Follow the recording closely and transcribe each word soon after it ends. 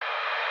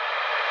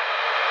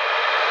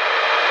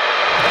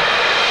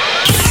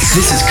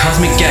This is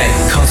Cosmic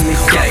Gate. Cosmic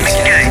Gate.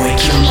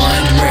 Wake Your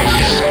Mind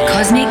Radio.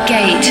 Cosmic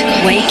Gate.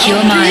 Wake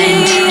Your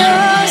Mind.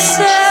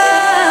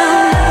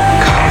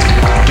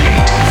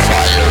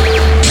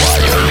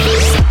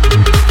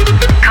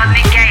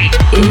 Cosmic Gate.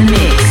 In the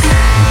mix.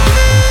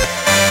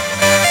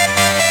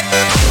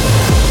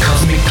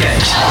 Cosmic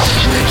Gate.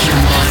 Wake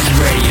Your Mind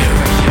Radio.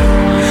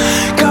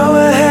 Go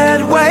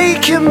ahead,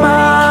 wake your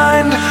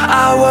mind.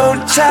 I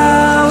won't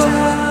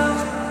tell.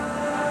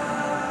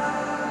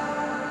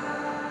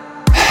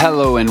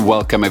 Hello and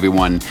welcome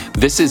everyone.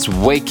 This is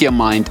Wake Your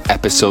Mind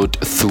episode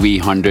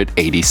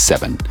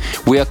 387.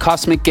 We are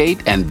Cosmic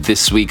Gate and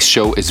this week's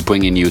show is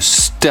bringing you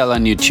stellar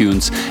new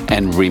tunes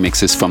and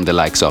remixes from the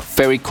likes of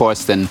Ferry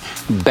Corsten,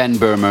 Ben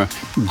Burmer,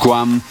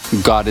 Grum,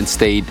 Garden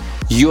State,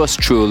 yours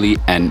truly,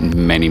 and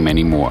many,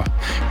 many more.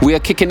 We are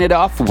kicking it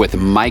off with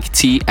Mike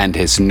T and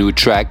his new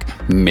track,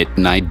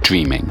 Midnight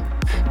Dreaming.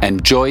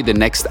 Enjoy the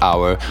next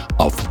hour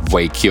of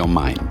Wake Your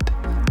Mind.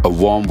 A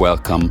warm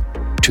welcome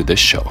to the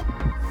show.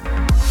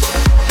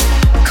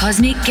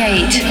 Cosmic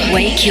Gate.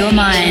 Wake Your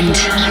Mind.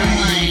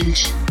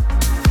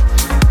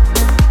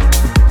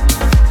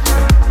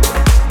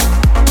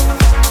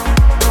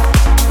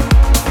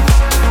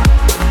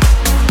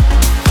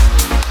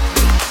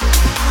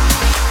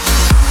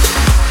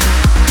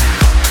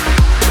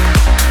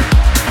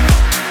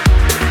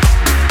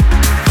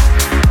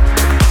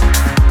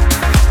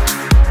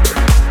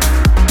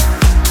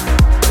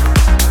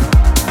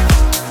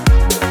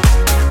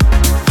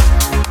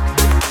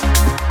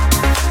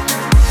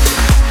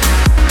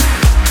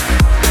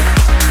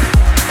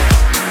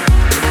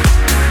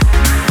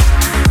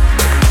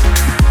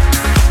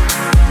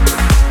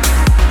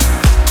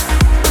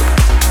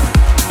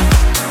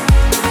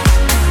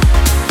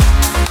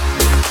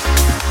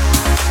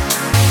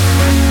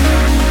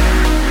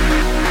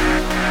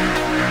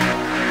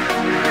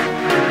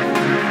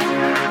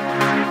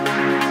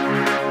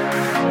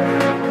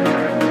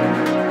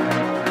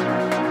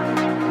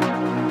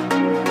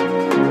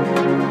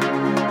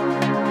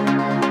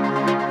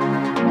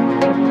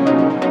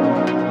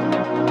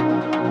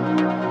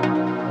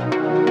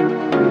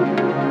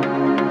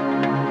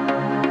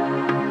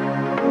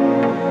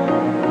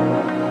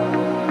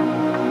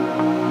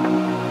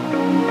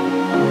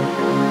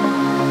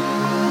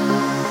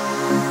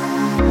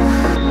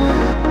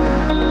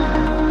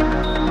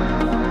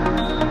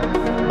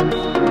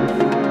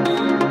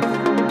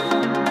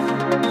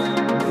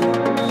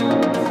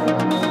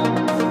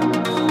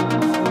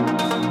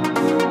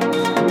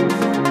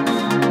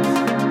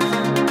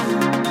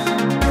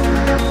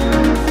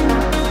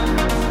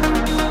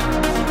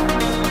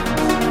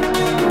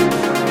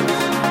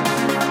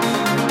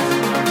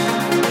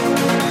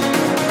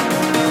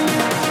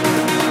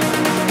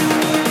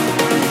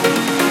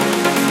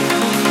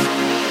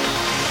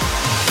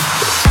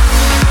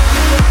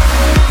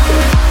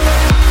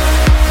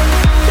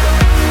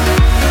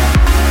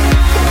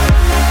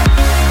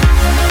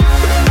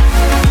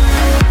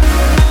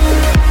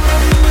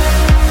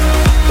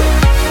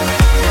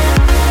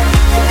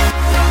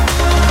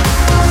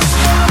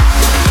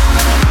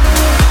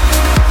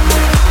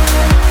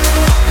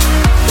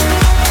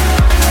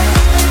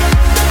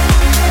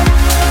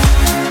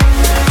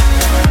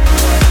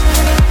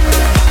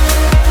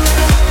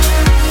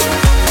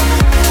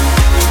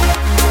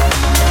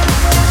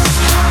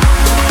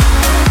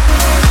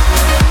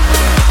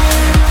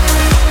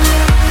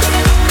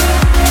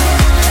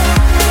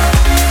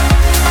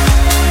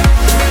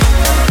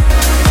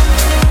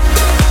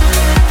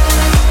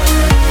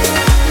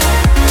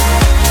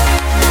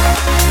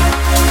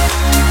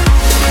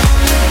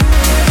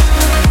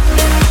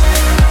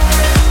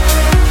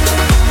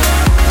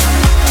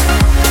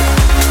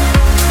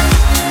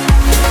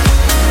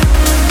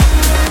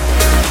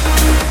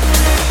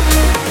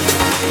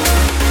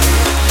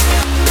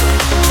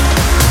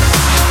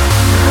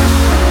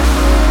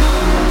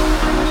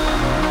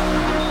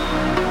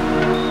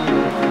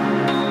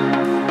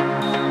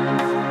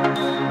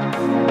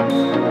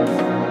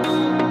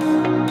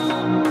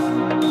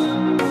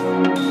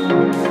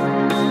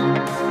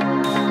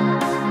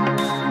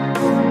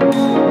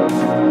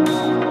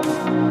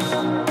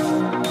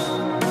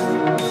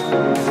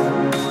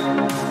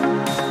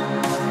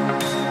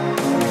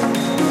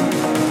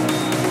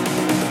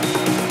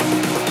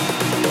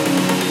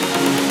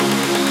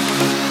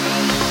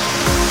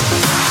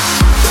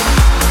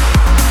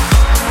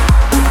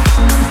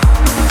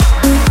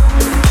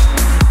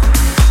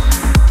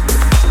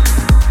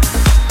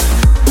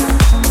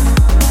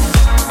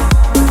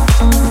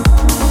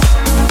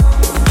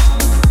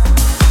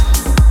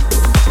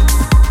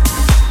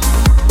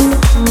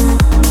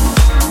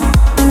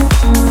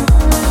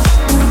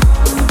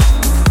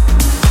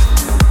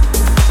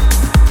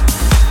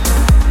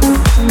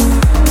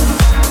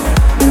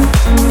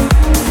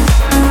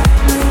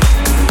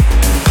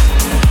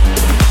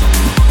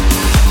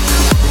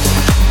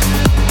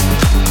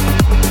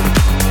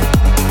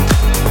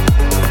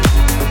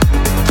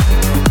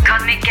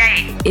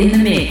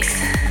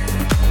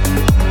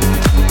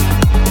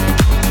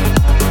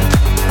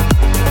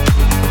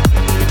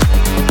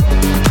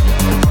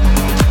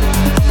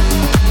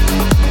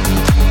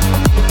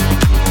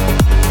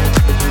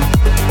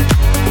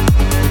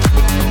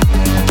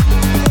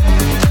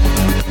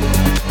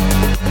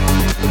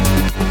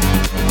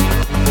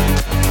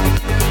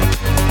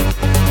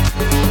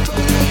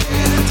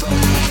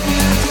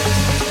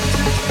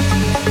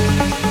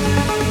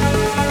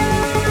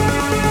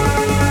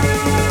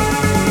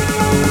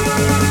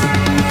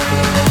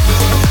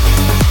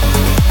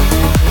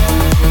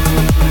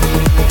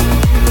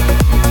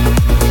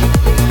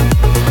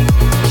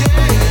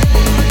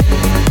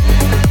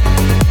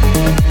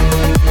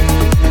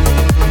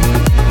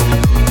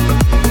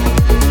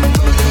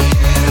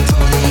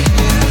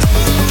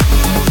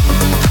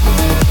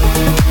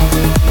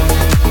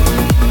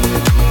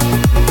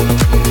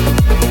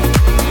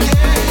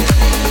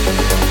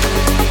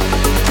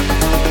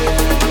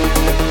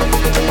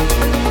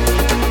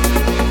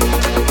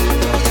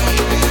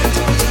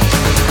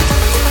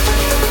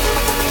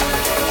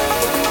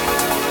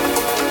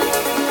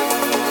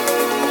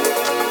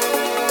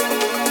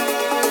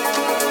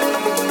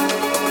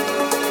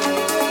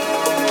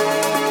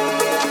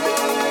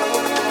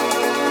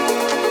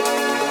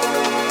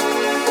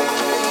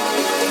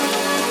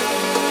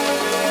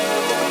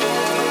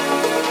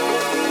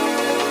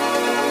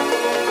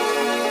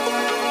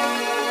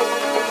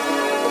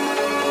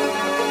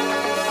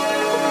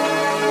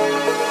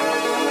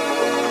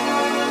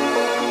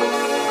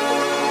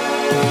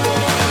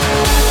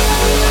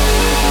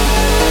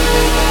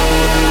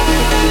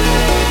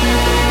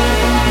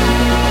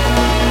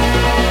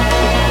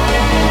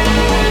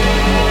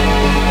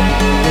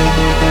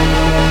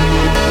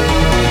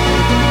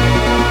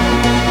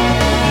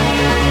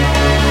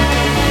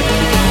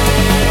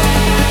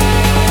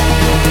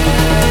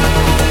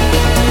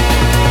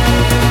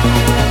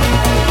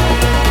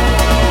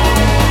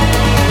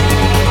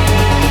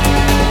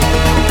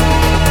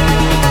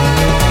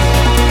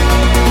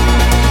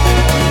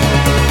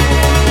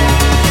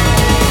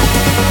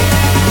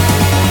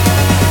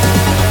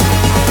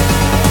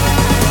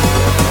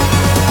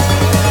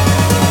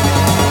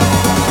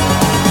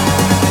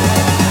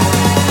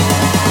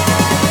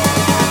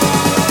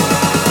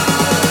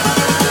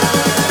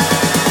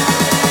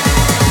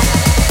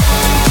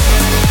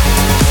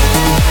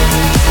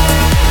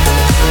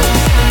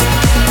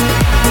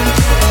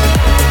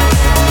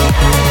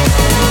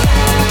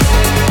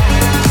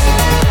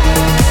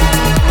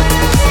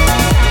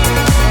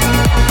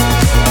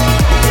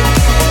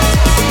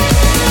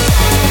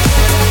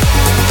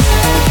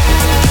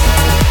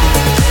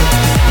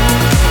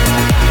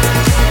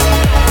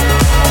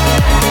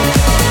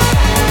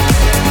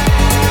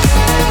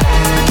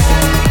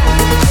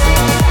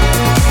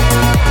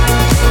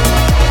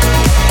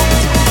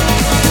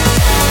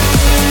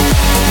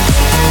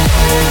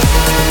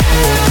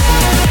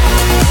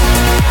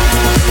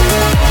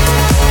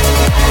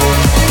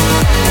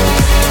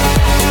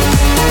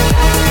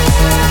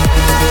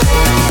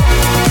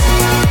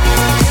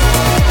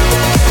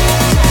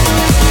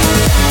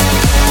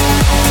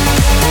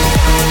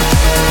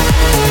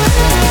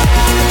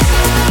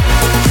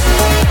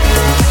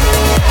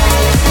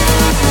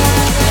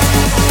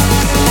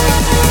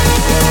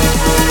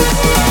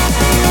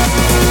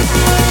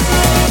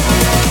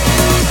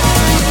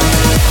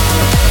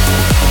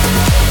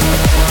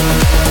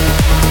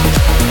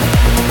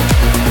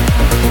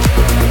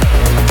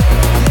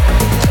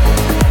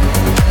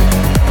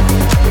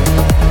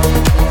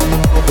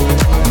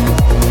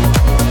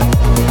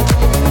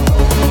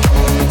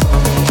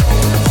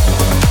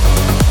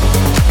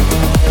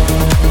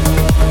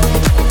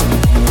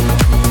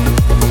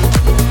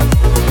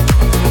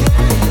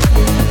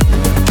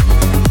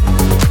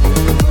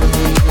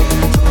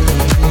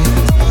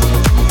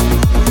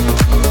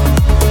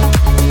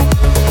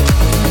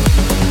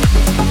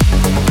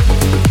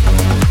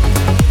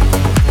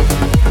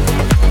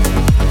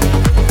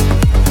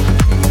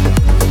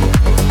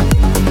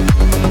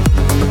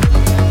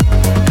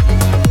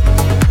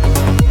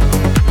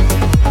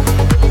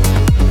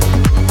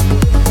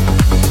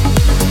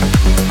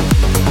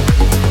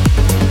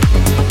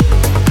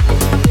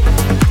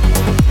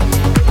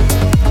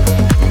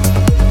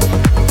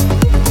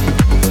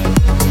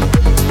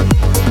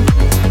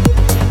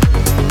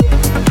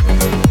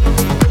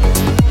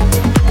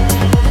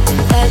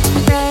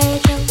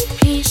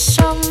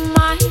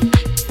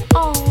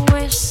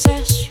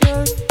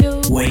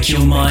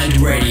 Your Mind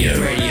Radio.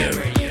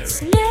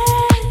 It's never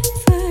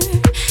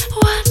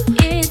what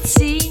it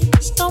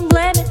seems. Don't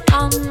blame it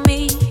on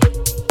me.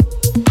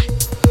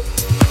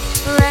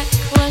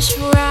 Reckless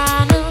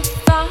run of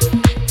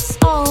thoughts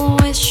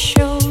always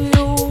show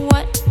you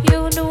what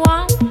you'd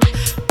want,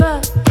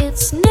 but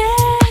it's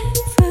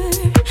never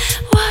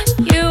what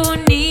you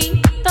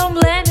need. Don't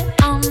blame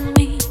it on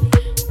me.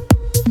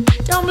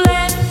 Don't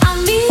blame it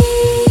on me.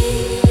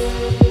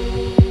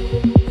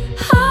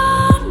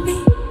 On me.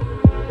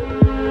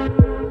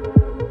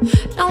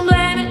 Don't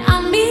blame it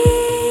on me.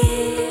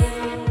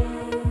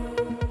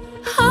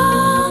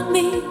 On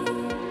me.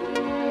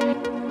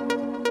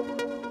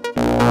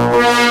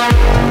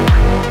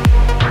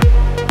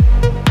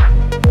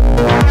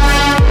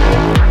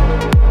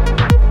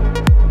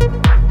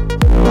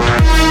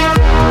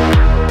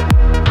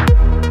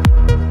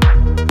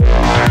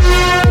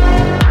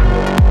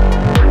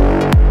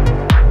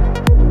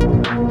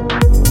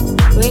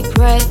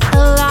 Regret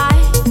the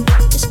light,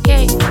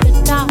 escape the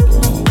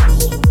darkness.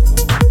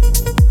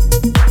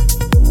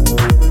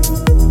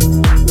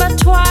 But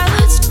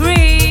twilight's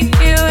grieve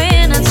you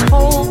in its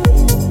hole.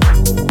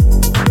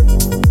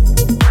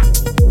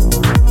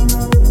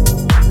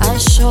 I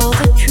saw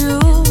the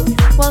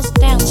truth was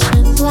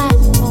dancing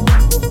blindfold,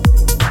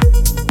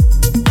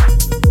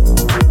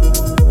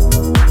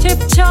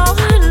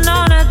 tiptoeing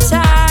on a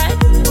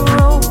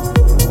tightrope.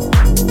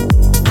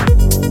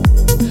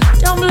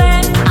 Don't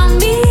blame it on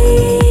me.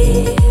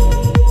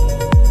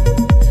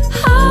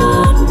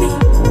 On me.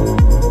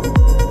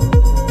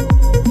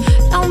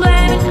 Don't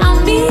blame it on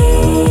me.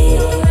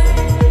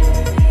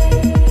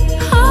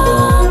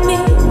 On me.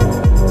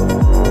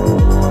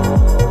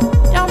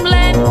 Don't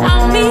blame it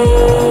on me.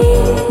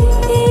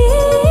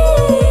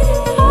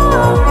 On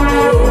me.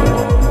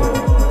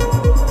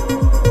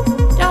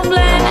 Don't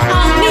blame it on me. On me. Don't blame it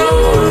on me.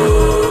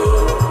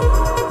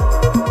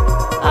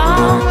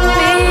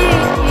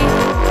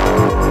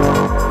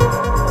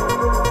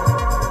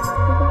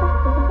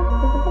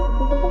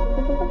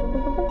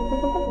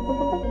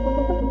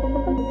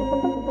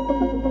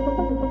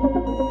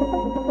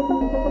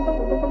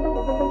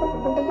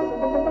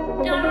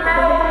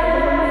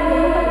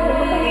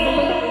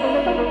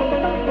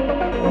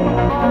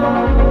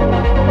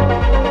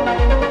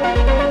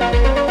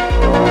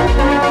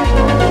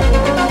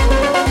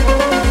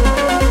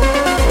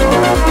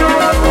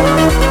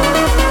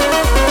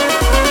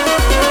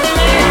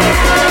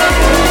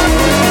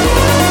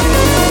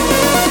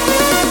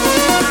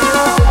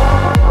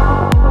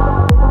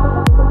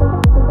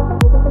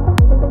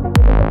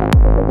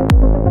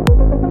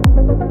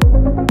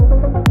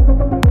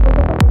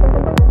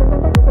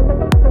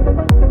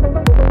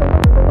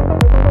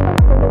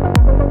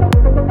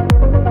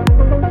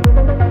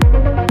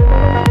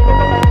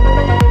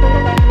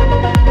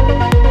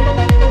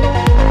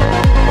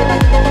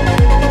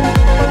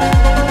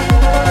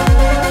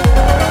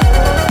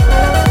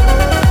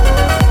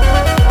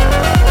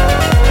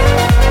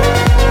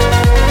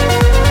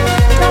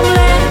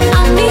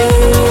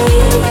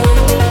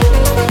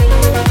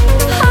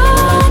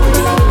 On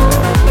me.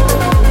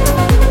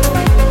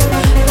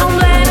 Don't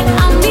blame it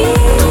on me.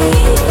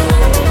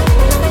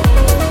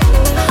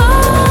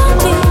 On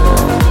me.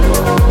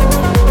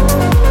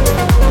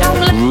 Don't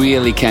blame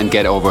Really can't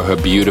get over her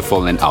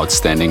beautiful and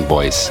outstanding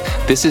voice.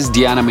 This is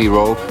Diana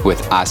Miro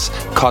with us,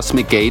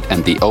 Cosmic Gate,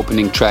 and the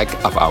opening track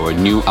of our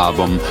new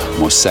album,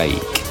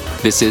 Mosaic.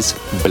 This is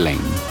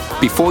Blame.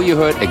 Before you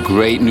heard a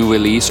great new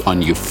release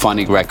on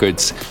Euphonic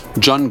Records,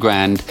 John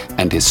Grant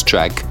and his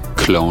track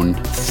Clone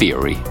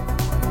Theory.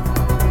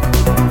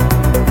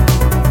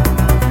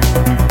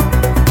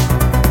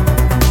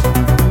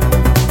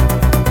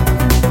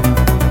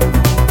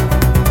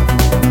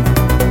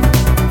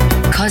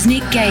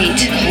 Cosmic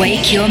Gate,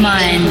 wake your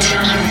mind.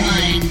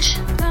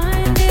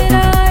 Blinded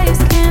eyes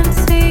can't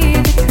see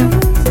the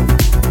truth.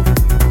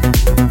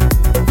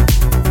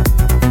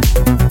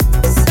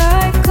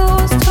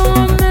 Cycles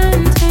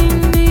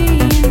tormenting me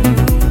and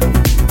you.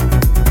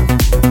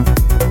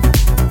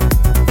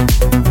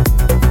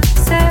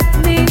 Set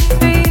me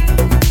free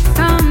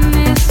from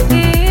this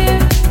fear.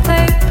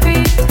 Play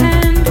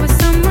pretend with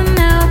someone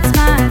else,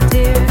 my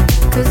dear.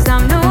 'Cause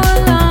I'm no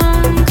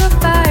longer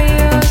by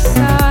your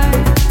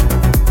side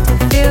to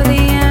feel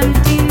the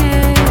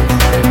emptiness.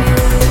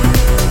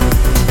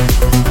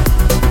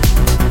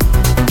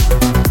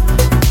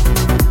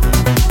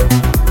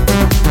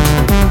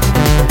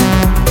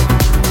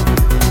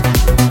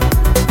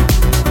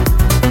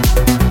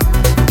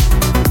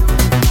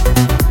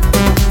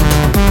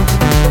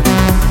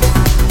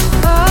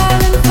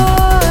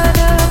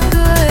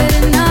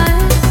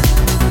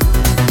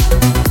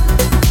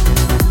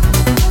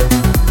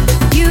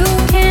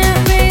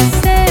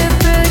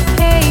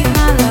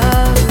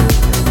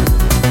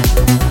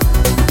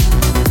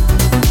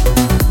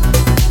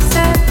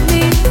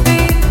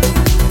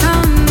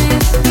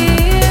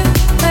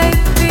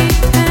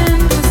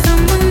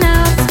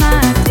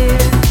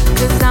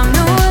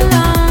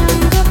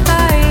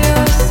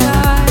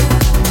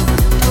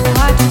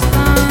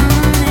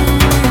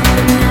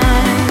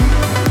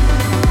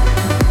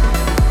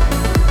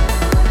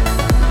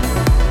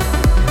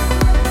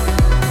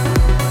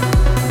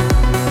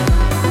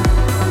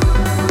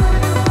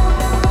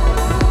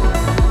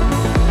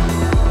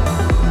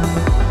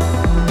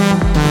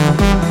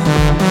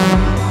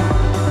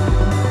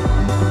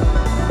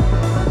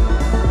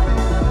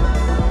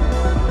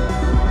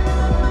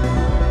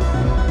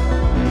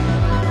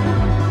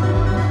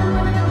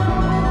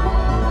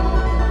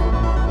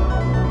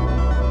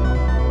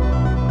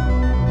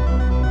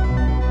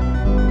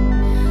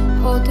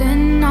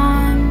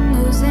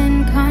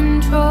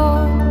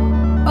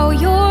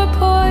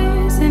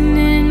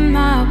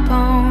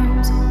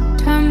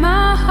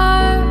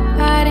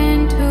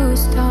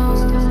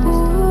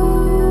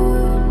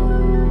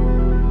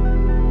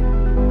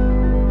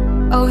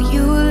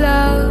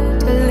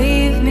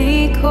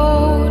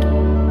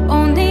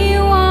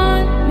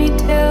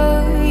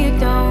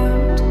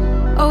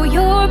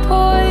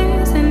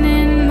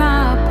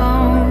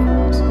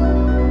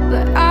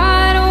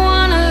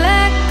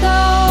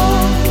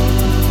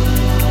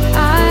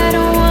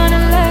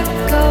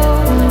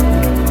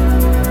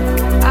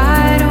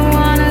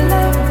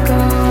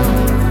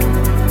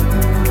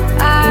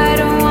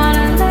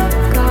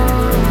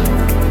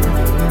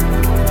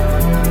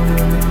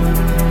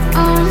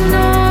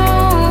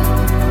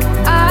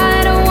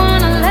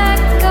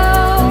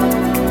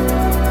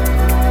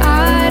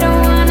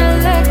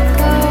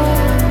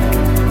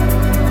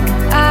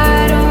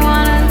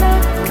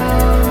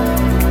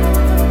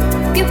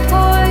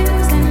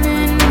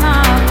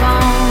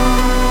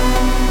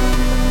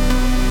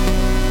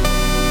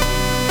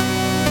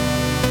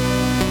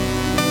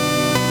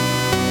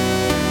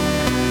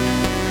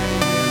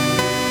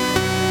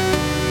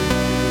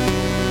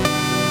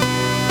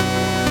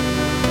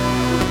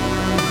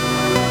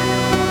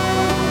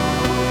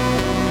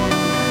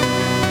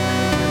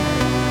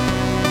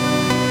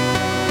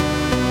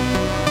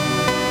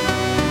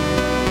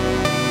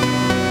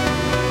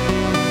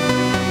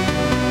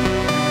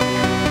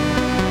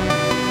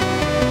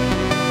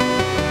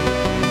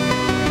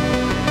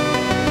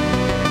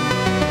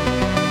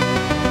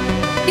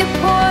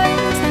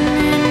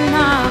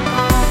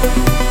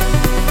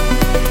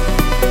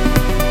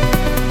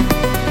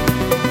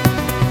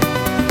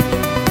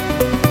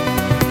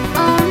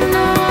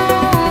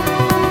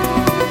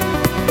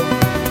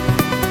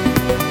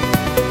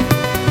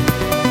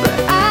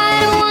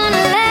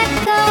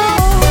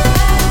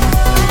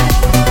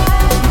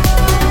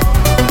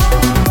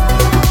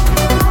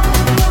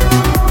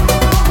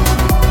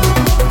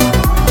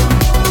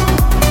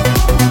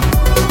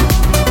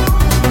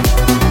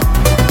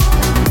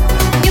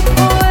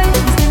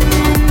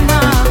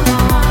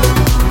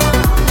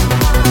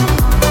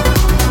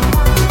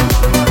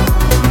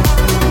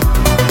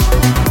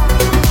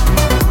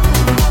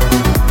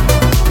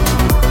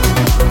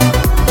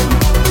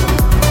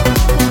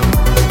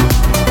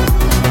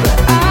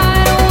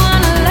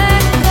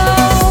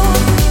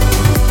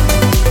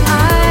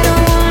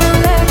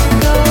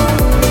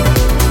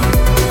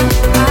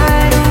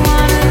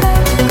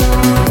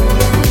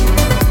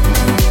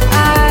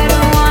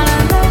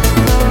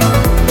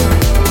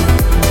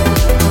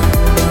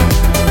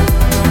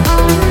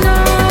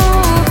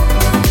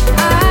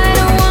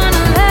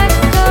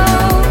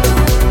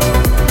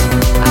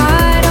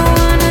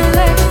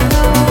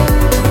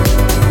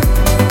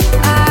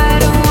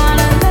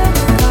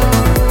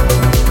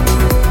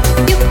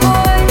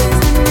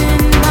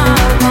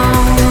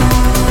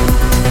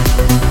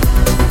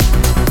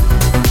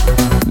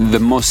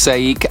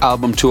 Mosaic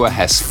album tour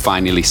has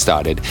finally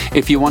started.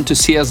 If you want to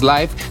see us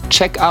live,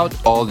 check out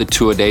all the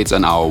tour dates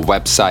on our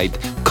website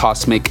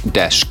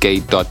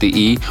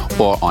cosmic-gate.de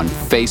or on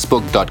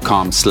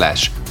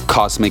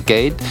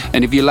facebook.com/cosmicgate.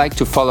 And if you like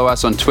to follow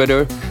us on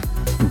Twitter,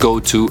 go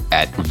to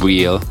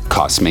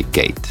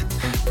 @RealCosmicGate.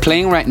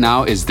 Playing right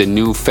now is the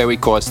new Ferry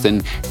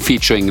Corsten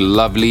featuring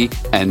Lovely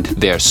and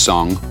their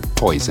song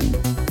Poison.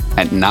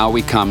 And now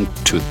we come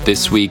to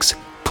this week's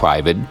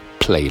private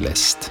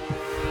playlist.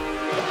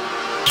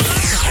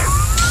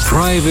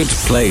 Private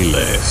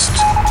playlist.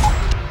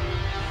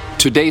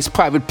 Today's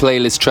private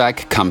playlist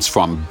track comes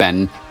from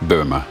Ben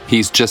Burmer.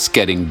 He's just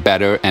getting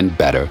better and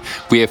better.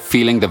 We are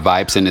feeling the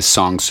vibes in his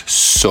songs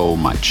so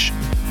much.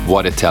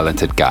 What a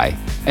talented guy.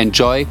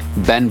 Enjoy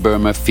Ben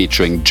Burmer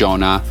featuring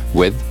Jonah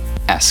with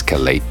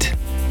Escalate.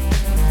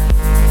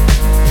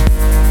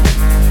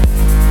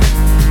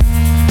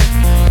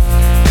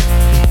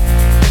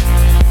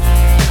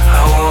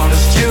 I want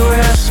us to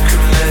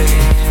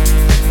escalate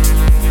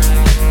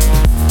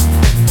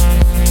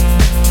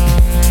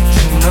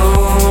to no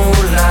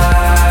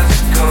lives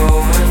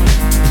going.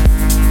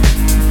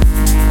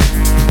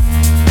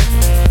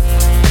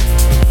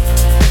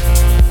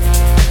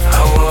 I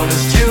want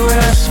us to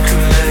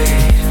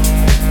escalate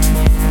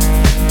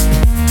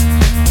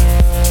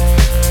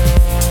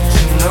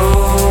to no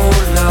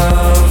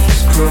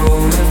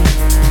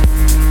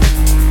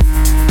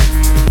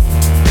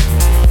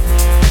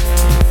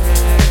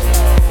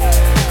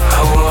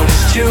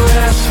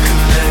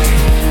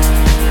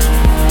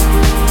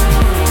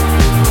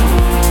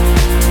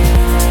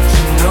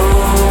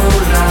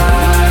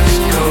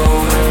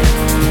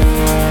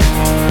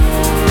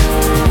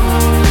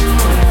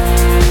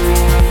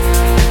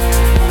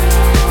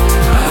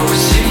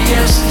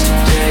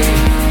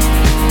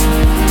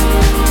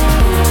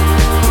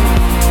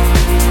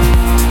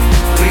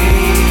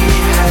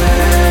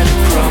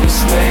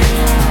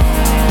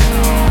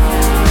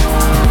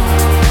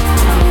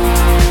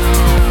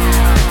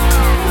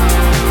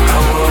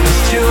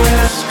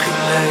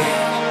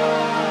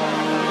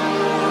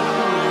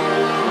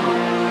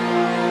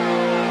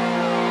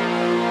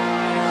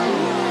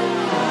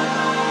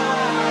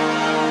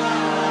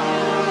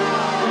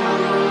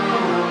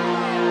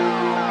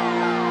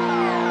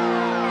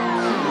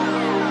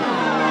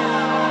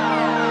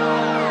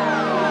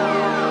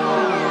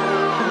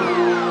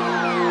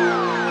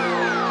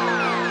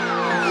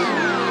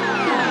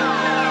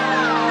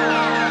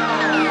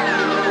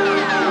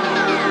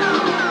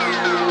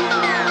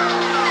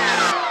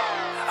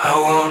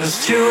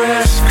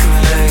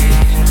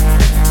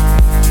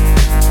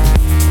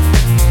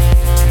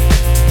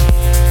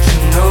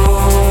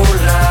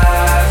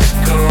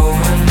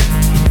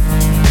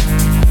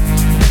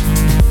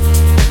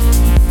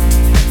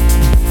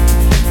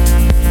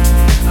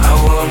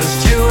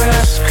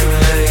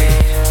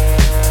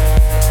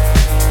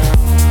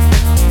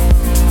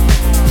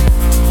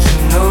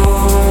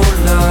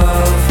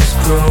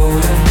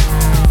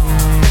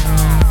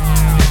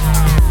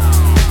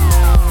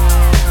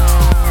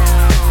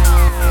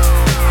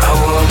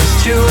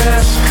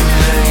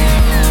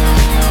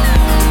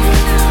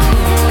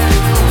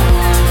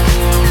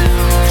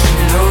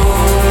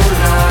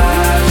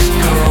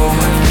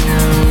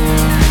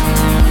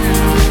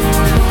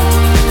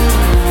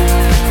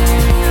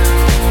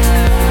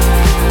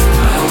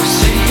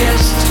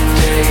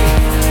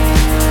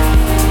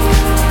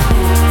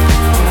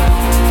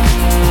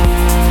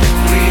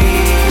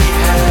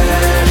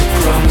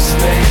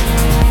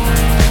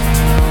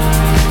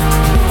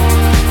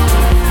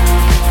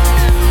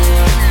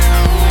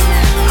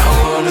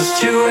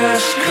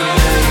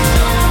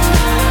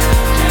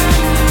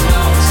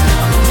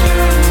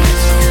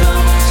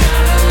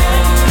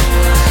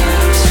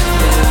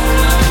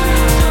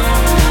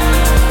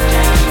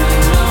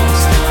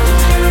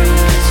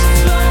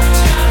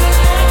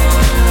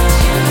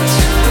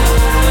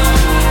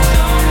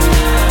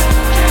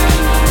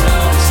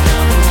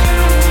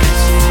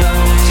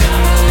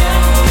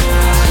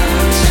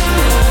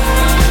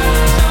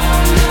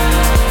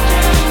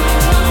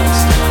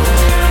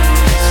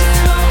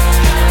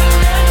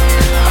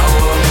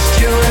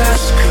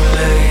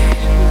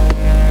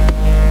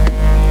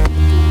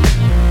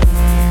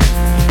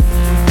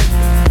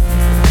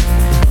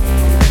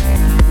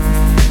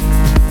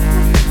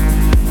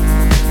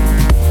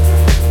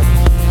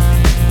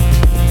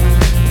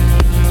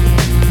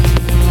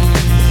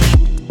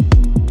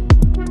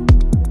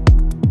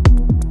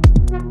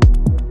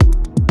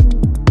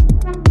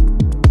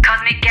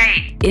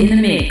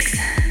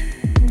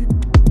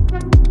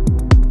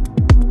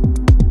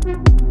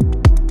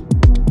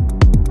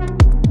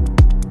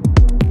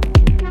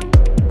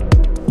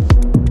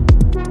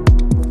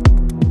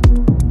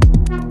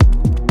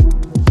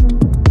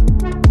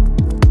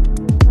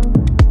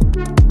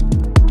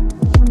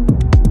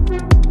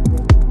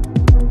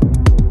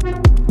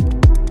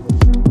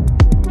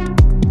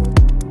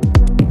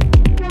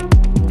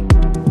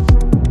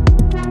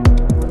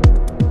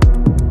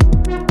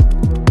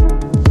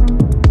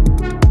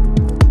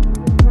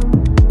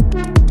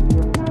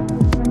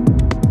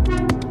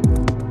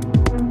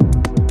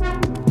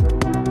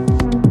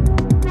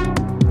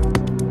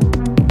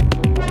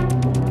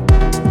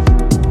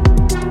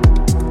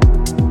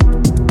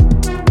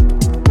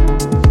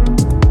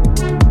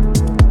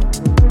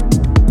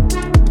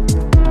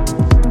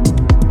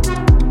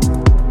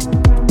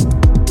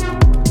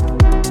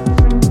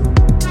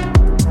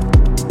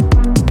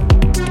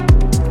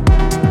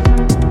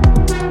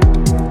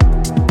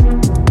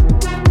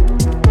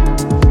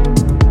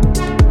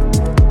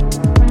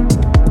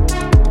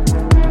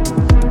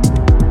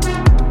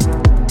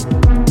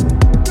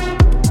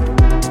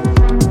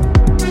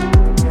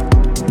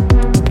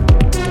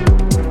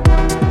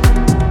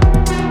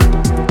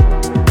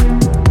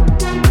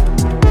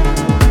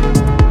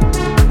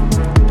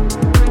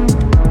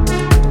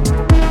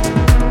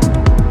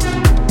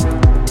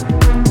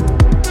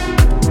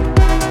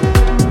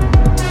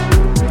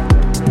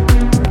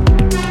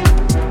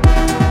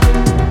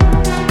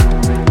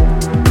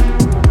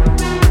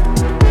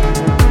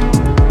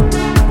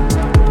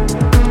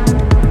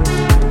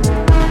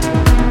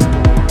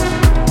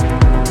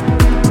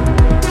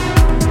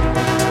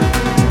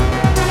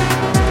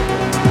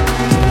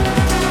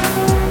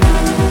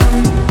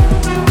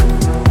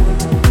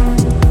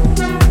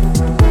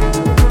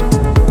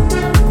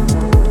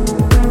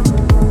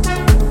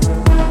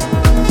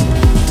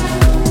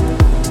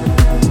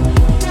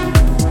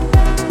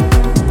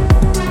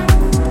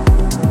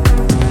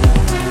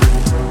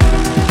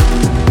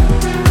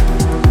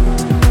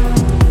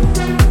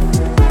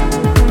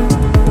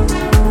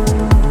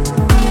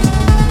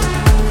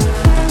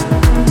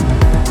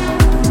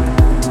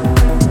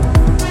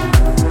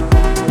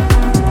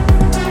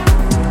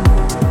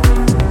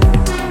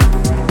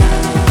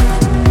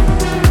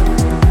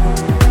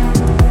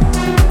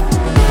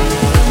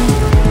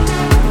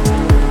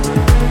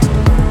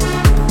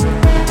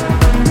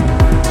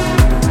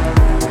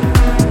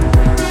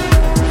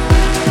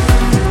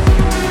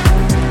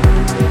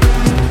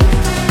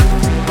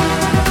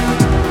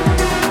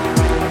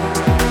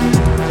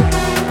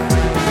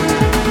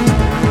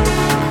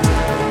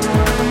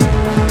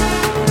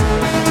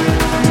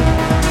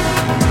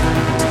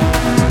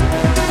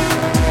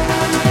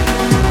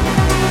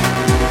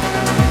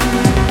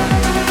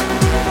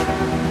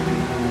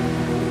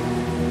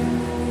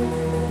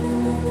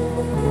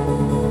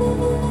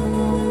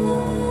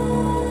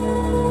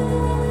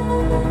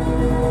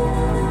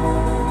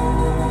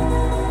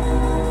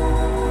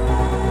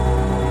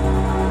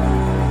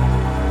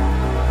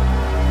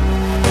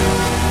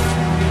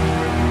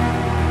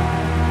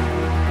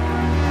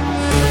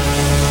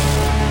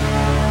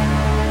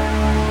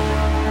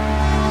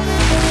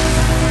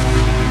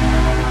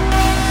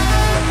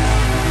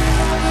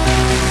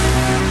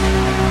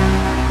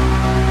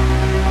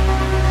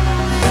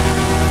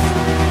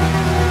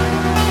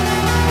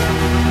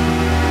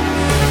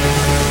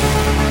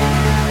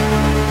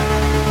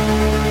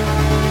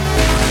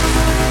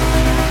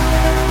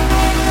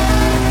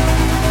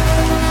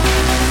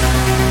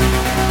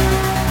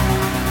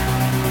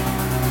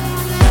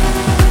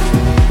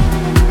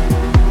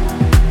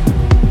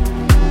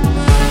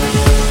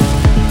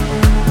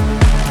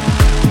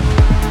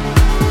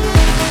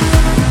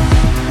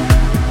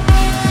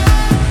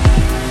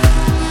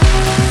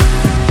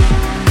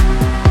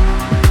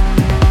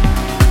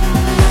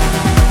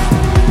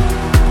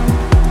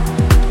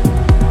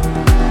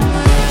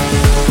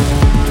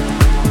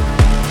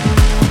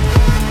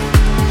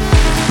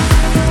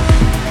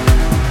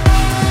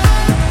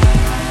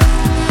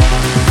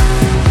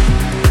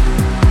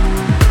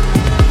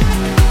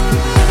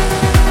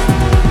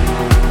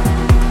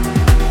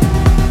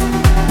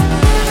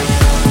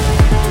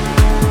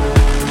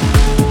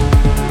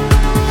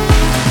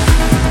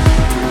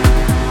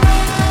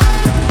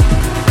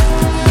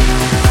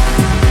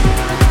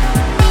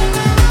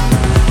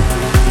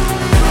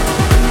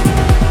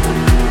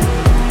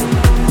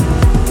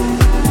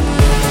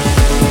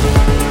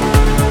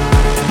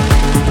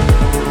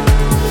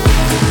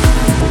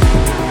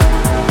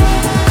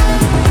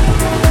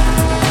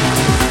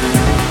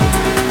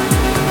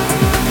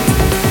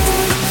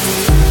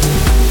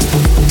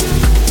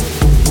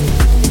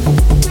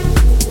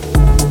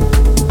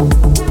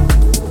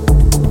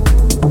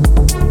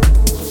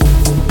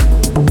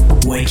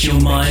Wake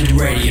Your Mind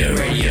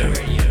Radio.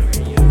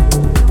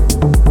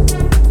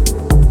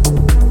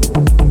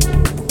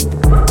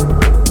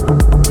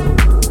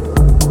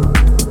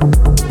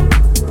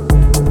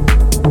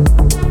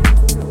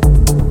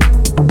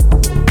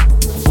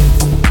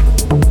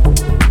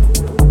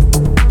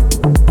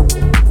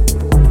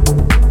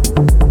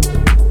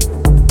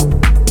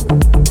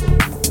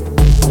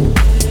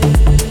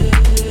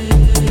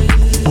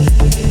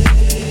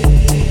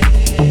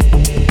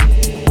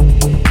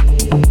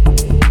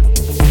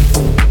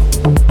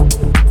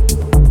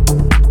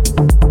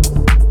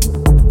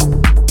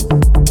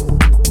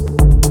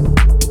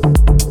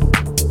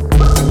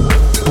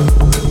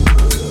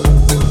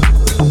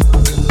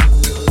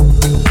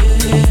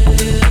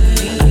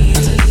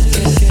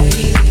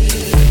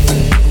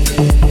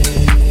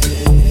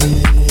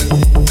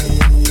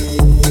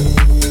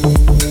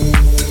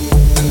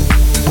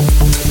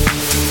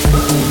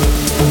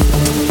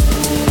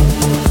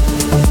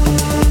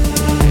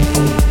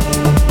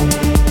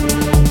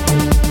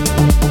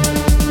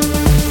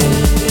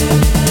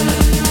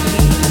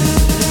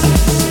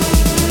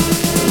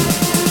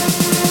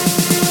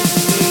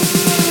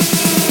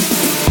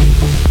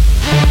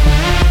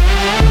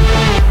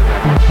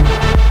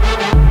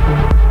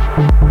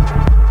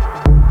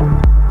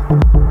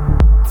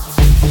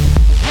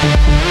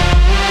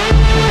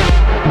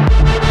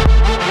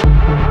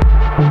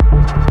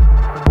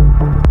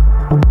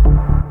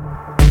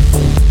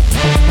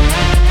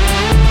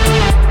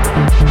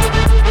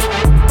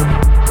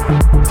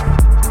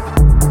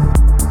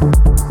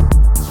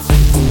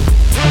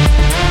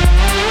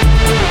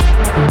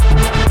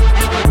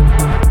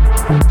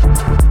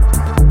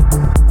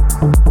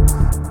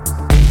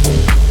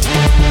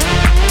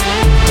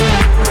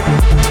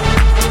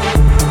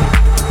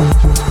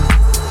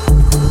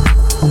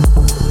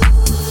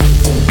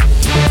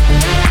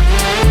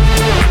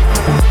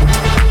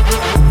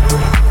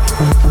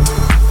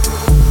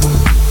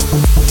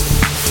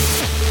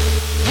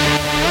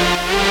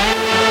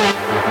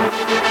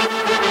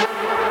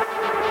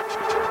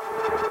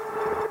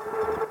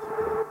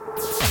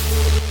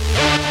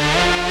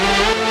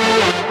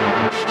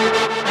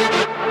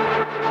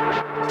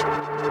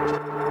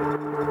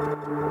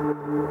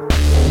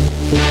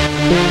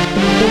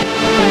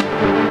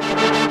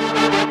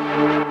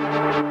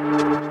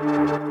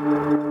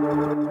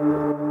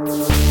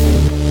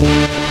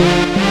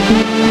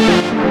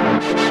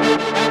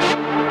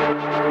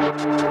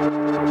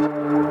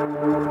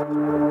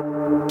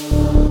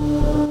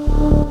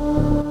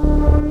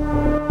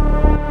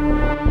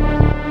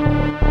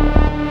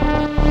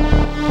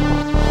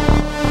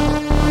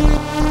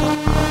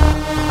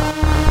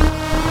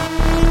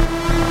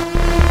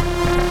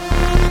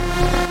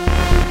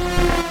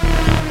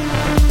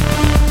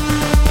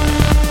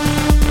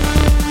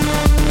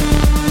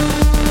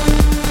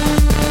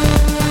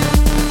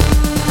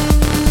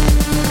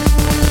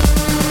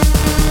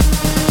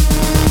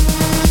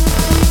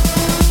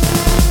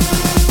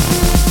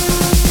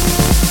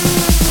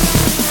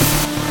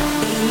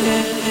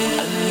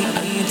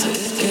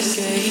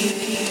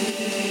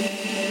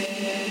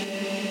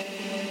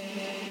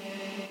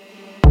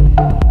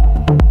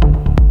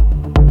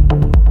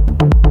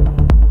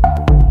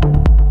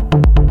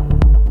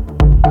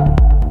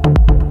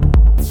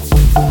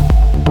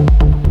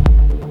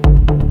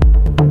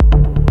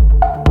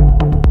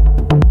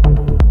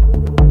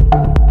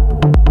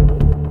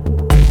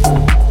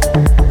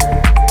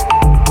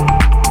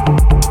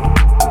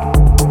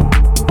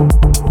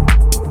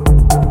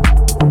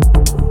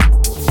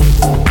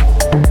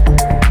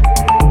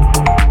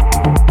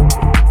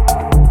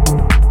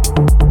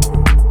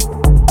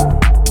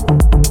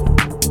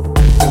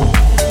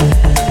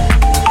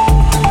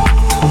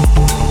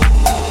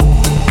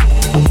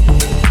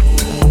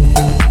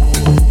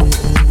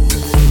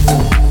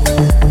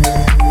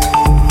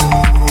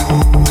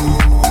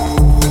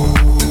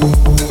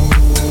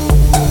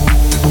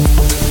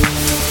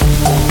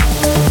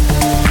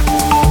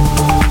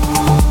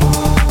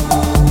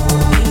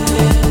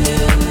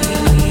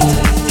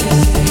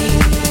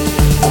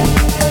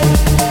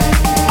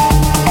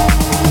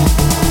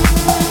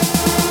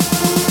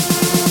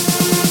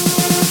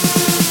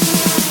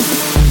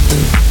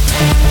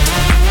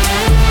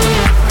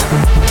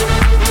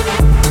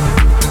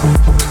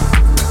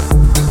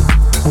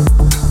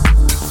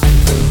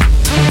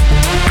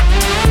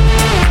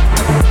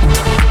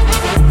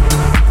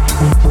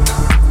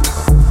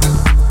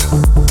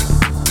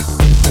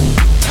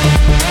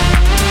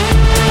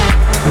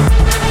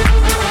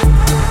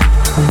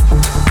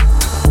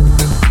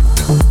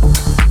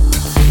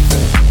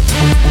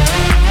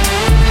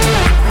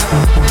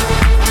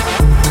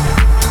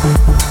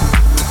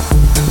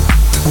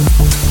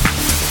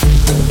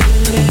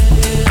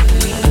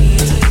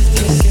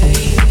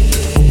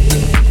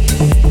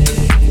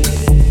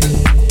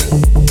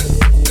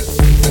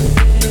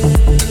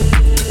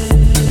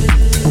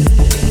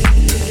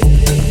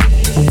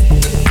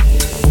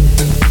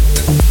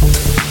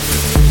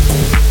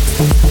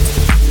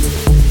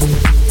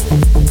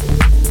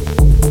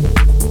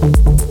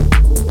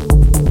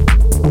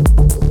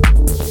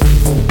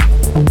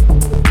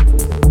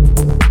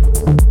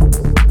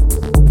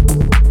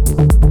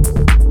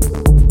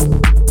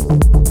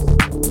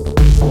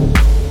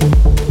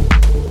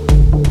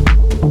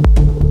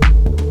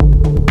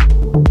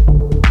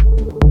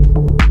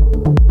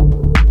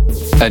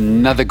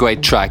 Another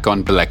great track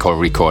on Black Hole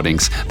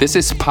Recordings. This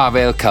is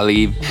Pavel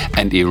Kaliv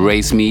and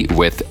Erase Me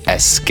with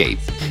Escape.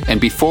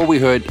 And before we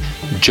heard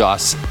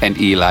Joss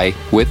and Eli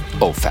with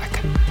OFAC.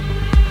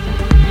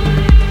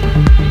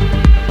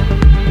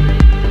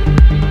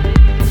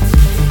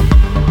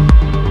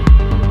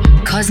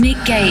 Cosmic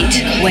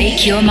Gate,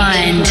 wake your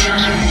mind.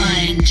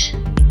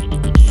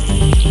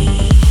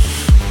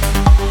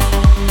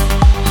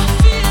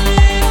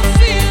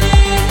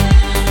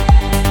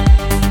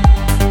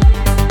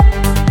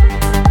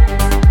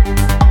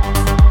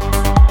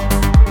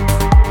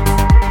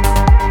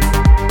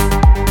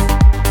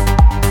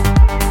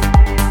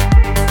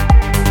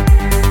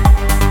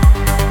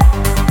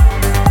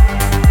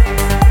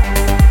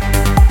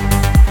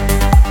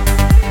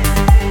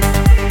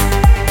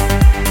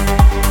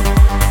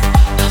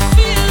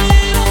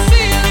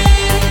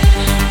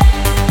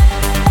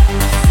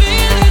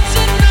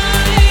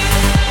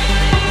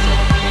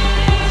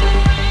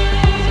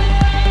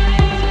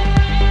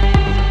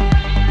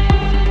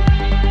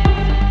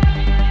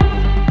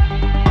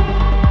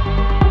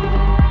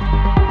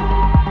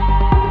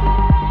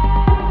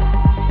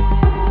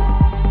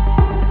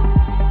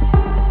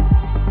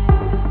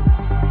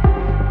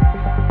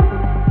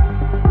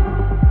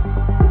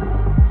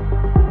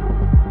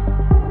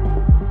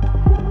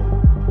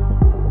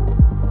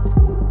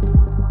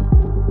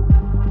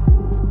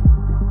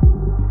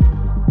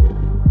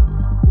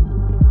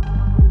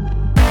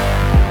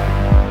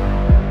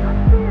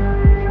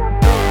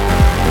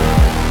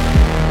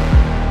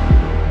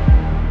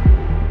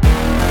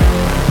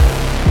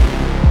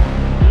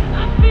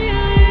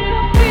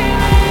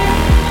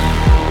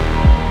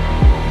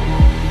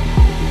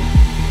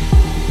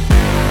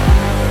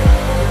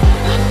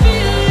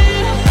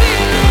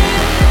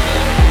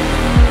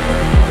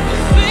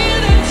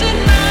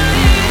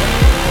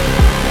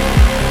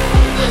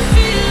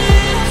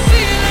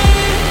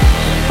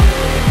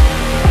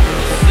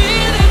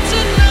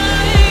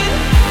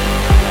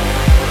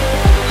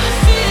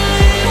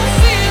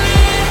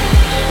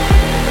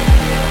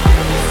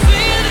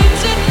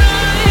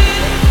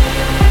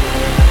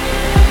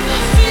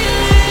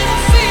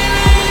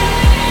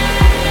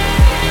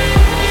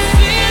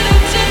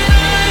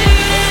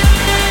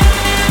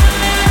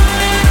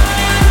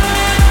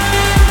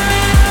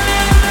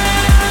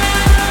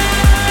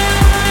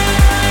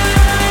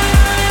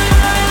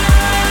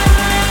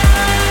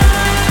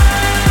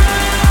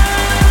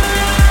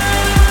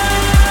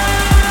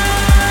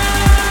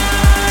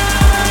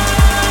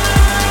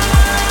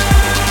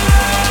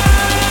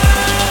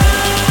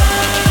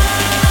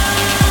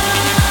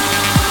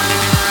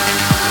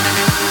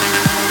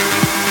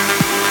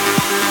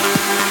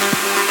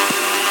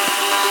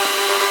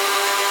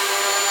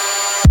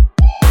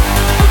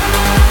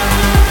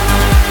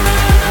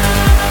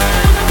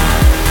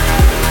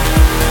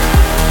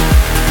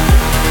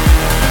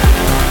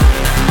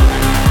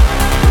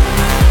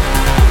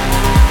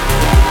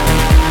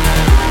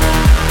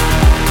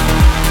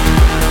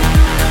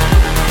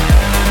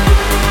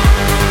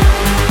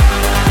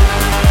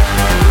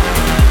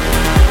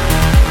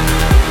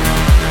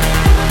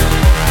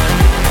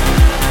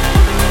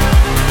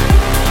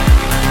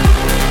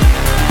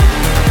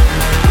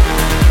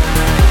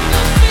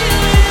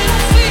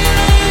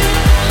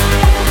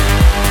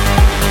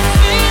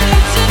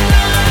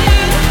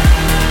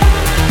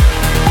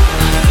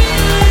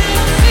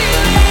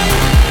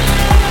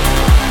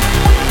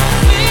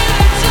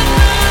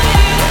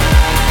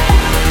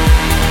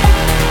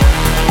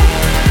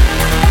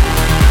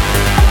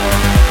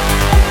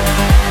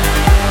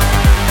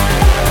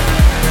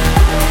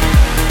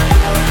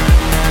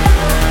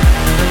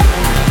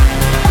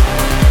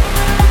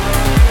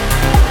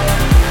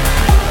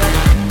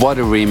 What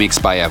a remix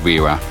by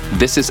Avira.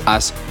 This is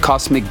us,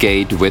 Cosmic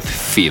Gate with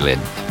Feel It,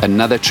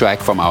 another track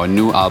from our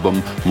new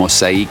album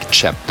Mosaic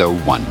Chapter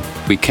 1.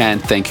 We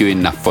can't thank you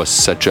enough for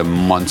such a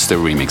monster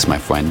remix, my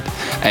friend.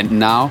 And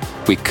now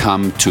we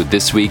come to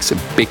this week's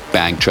Big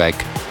Bang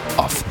track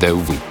of the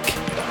week.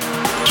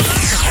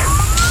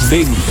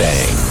 Big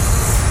Bang.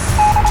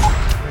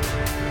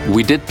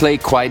 We did play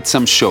quite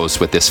some shows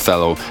with this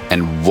fellow,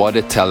 and what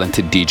a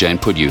talented DJ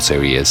and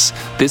producer he is.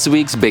 This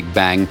week's Big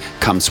Bang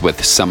comes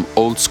with some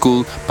old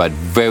school but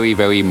very,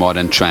 very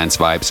modern trance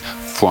vibes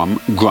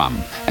from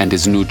Grum and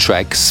his new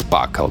track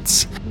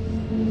Sparkles.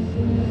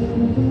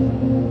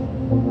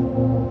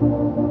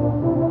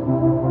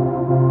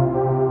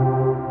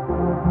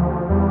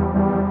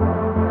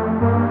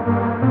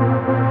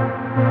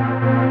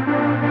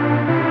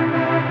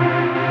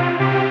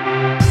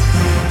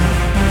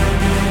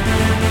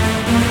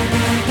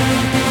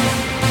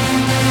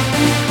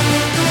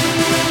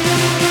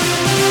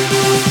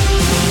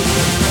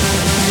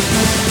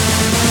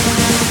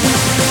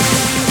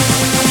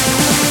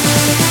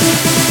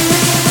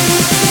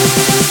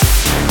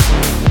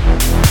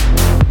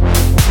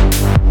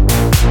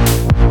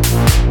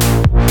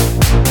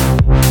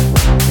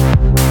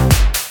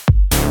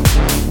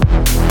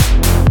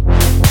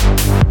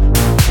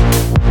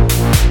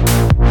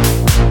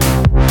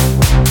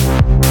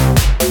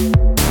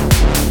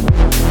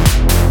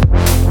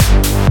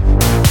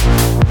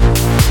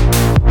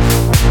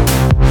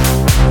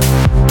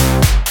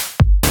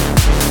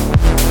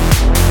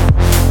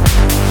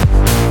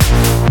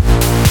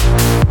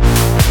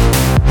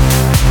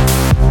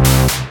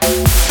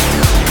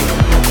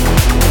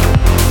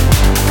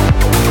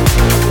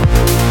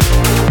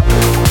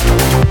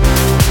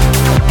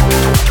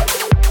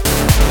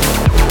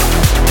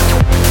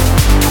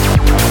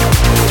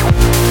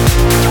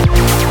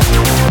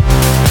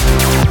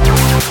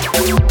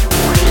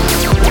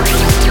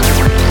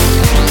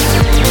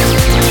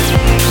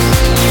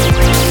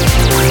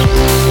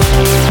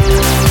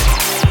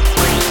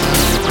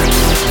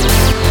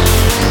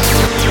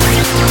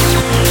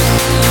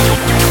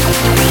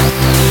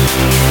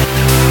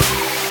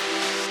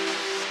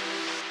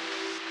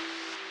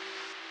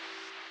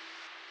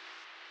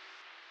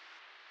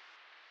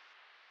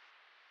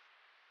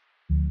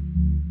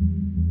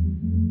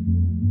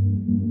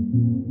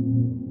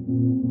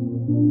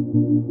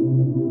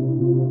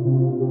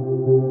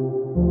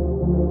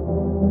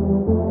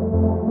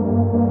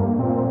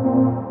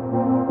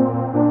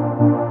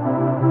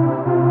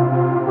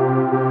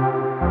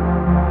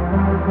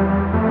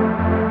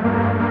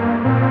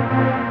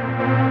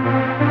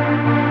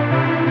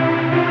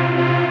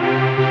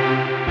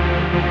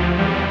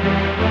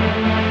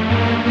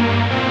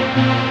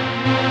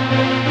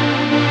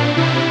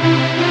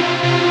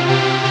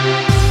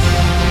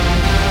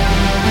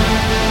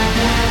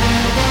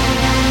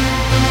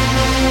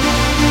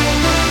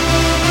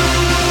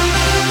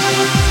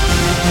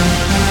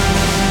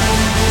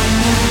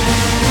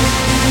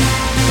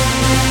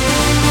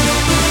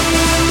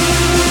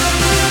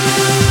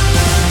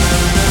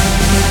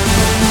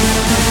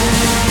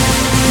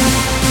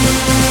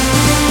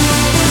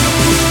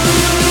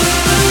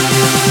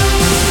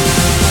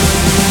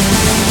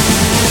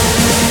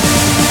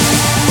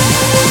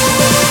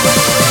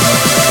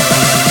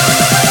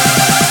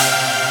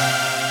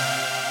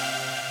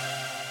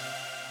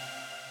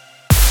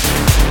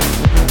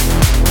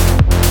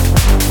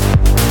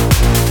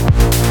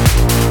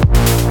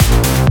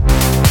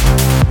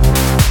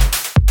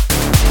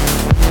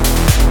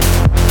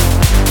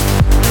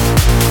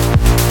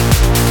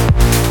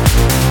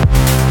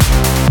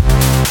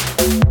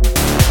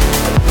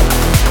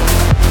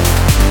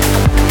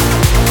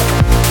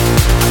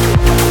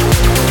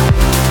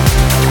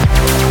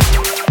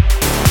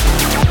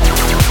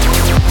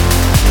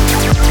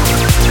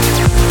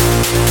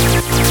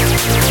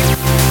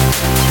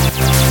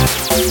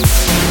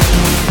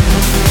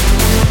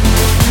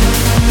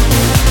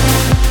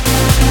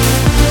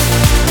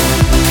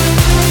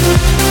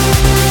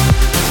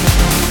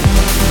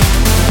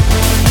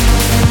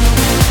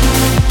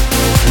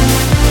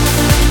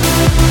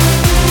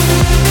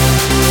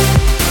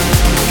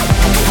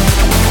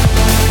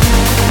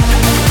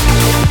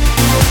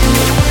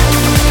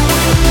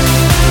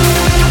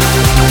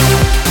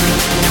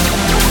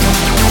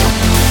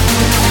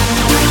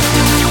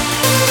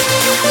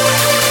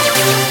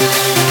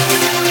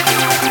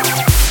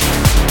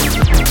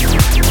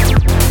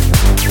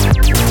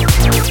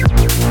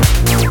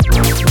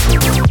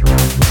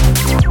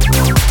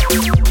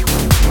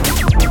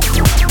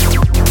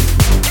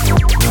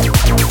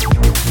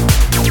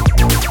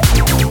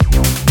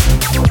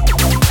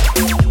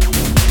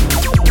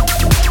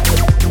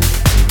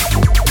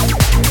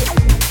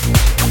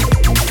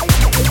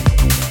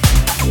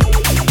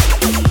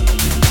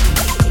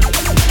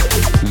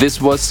 This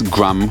was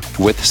Grum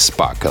with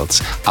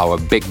Sparkles, our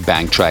Big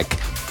Bang track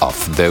of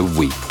the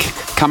week.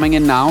 Coming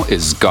in now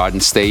is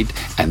Garden State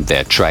and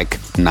their track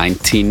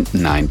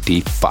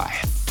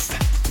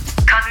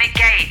 1995. Cosmic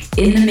Gate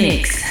in the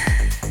mix.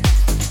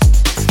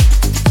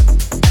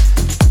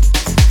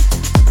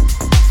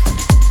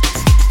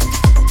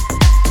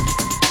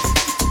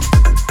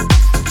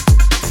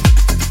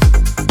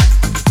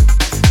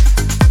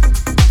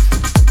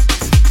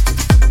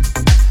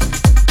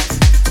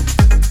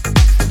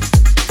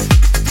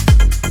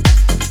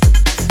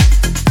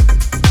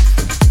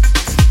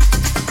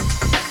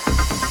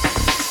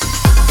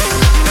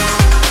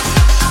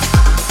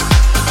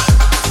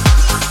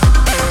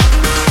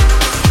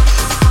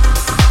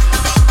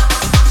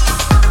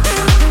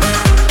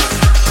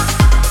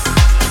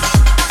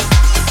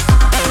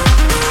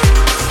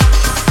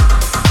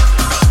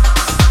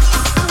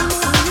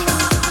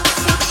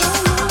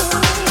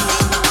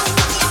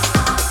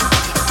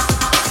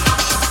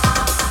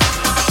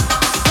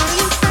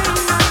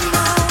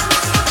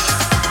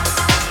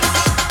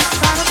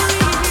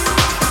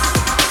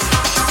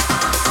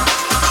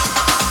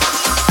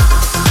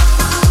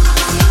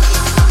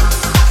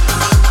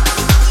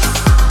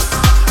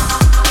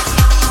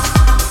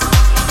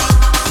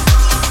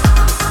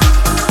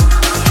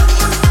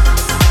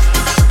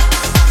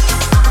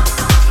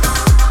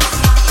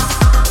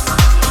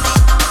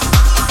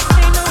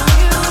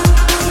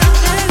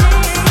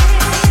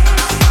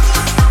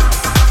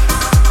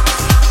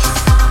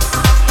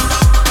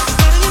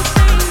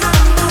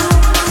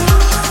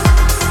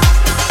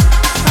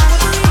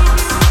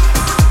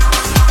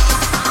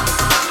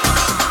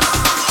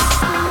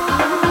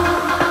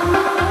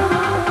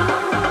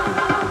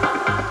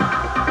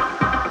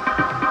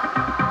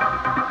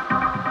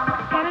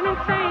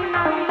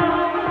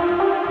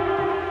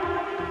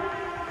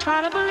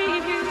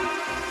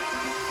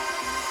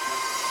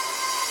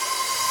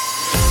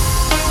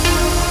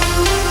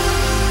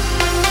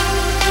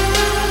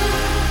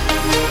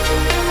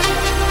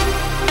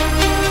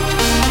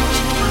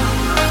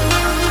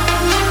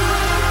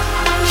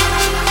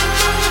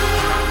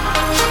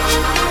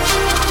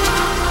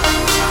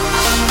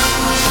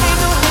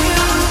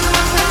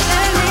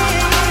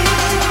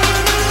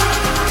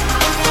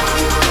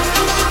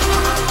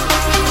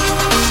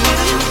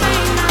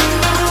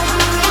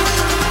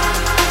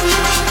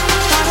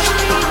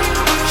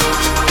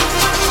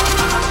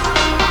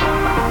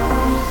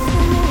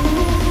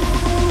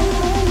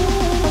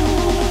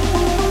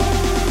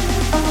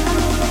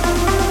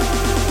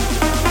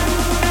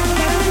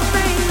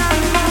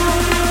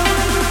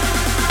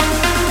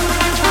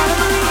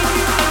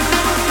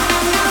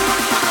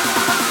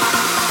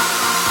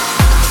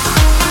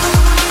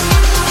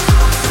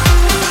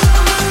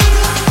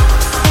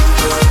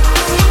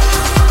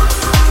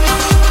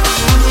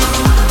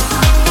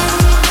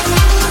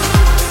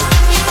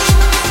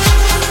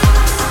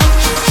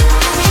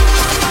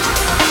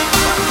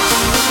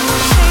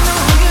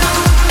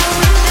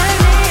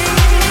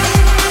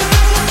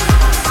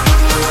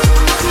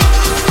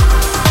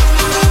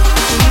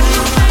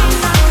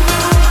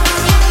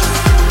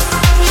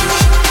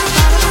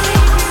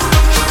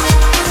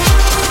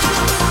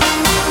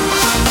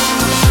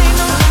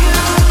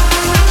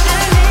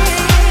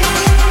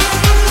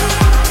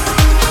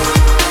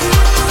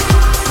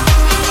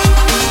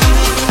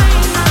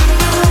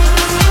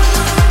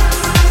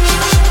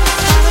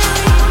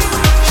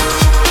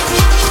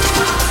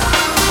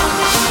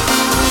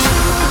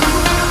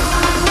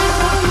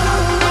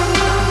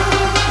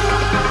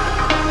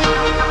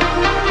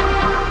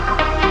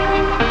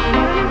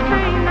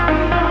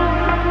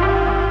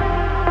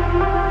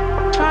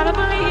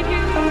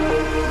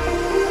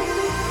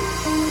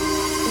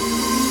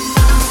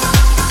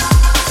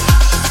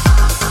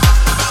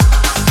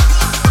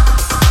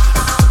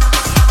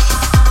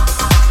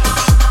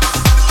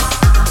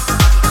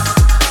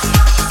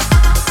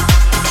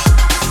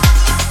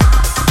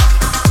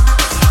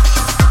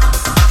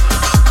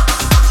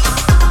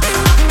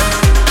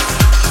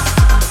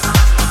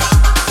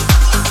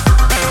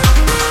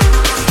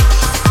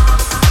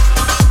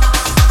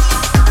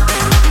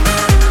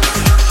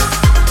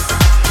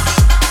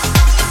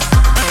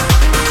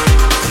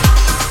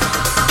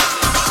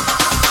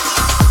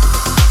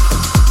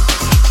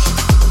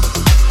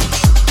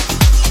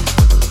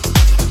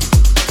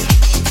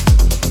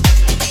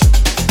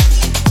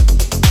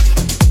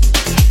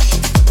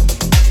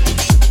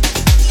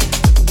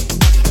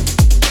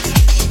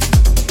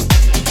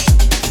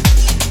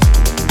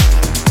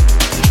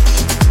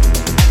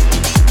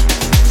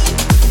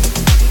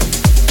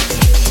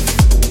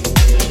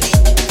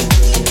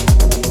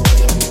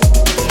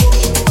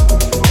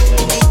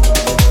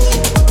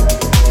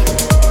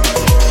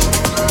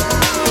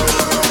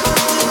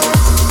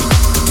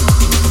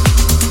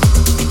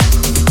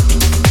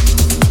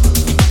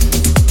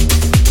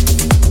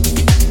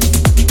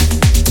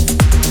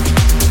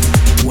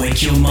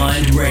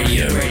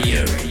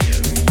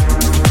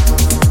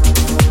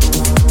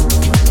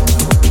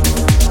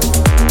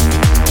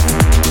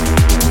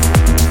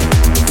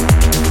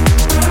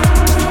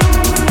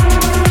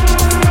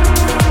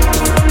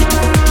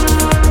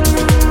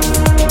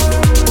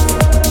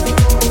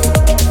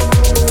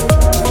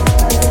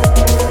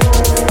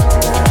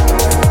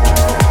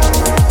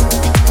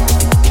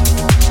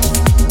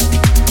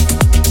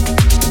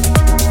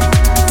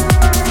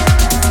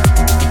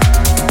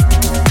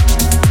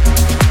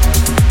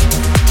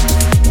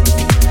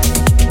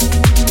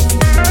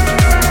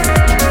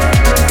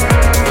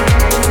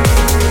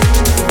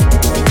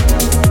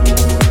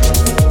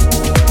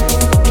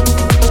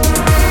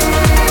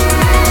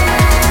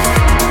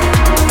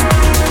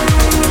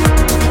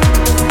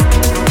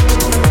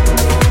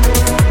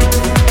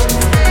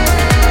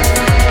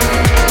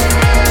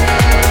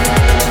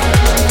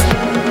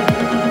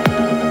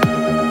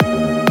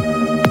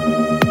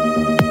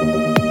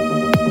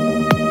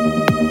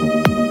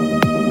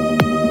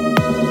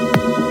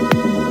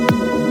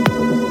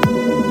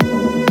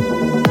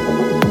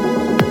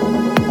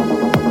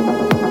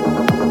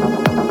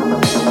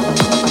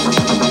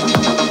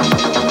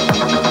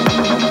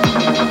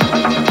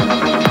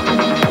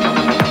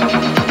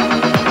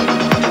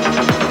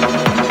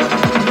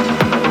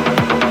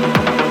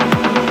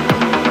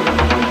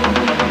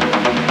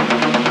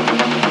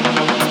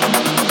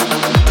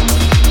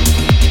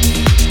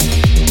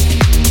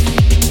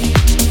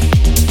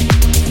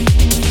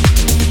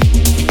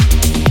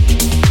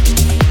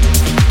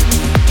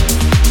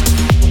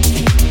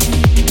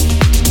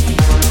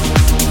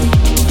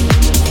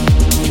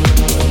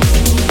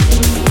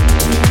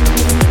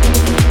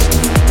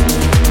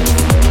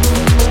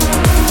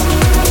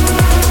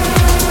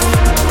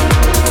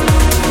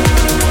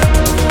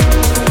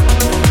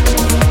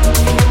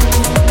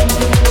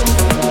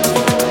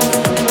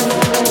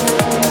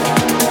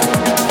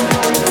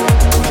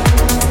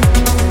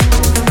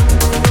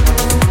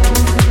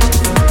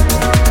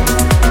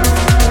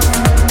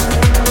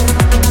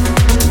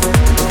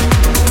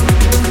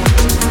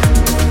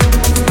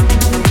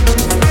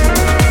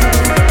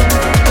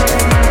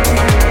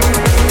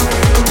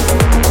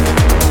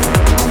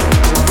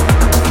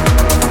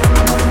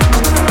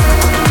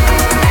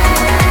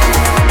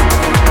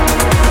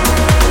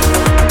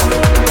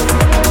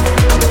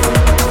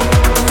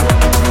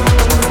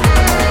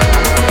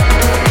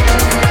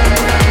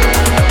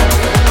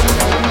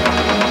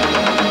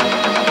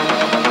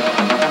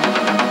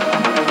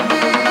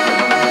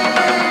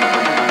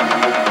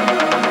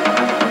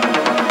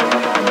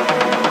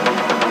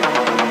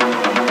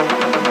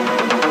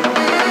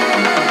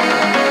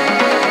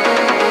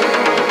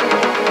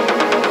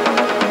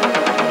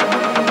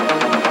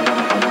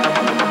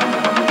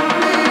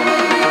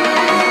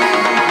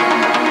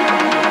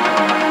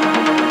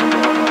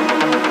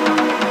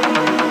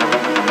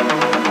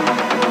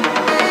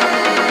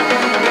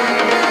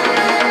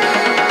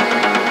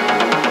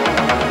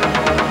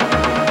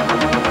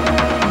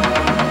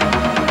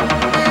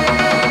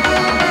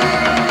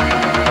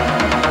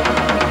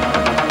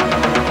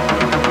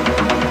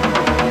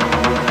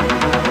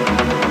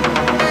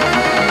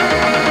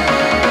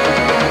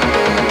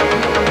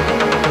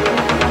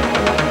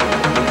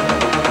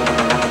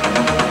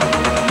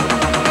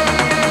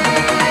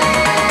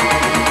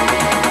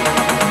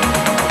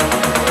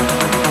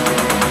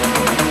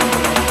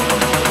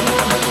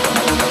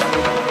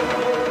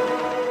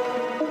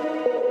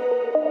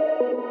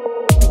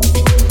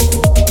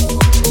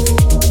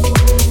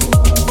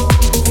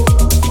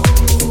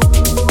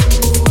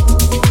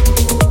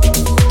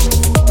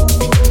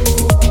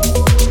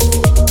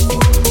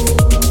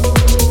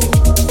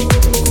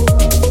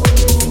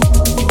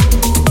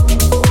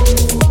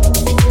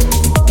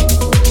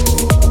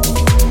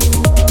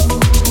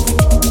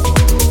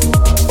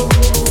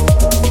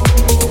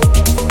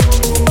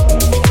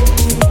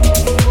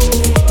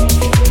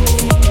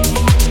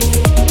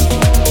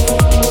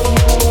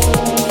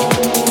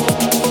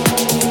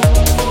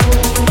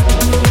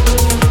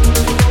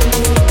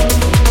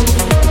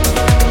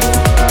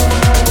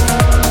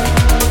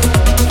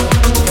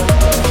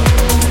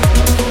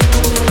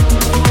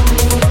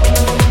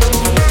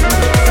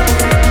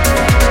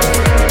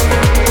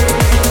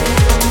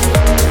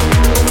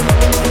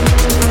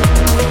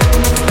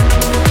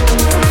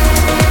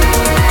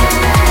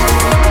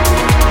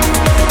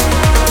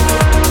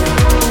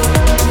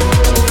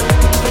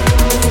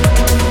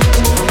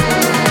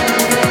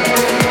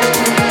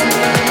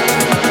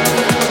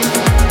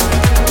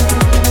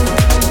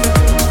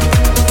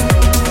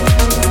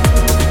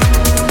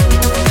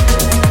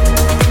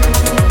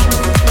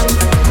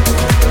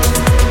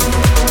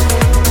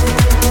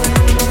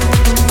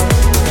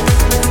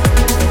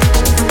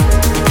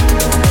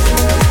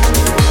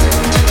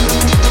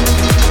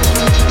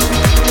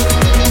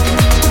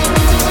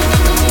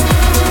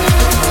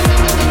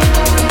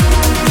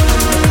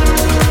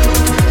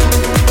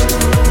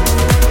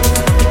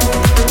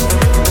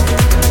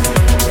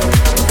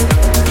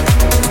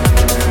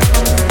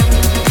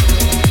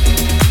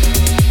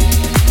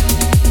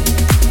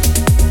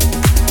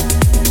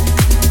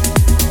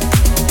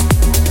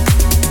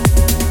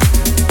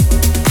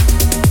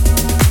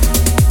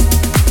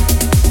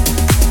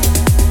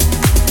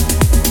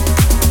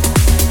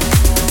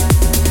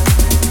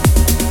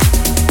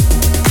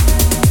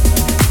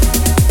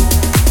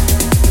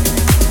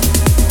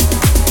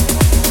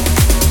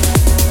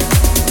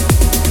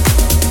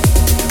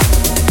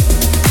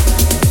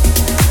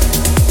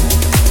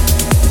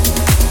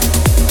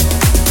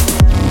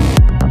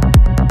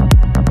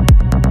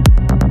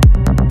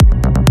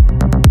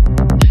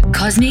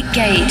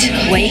 Gate,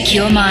 wake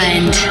your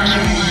mind.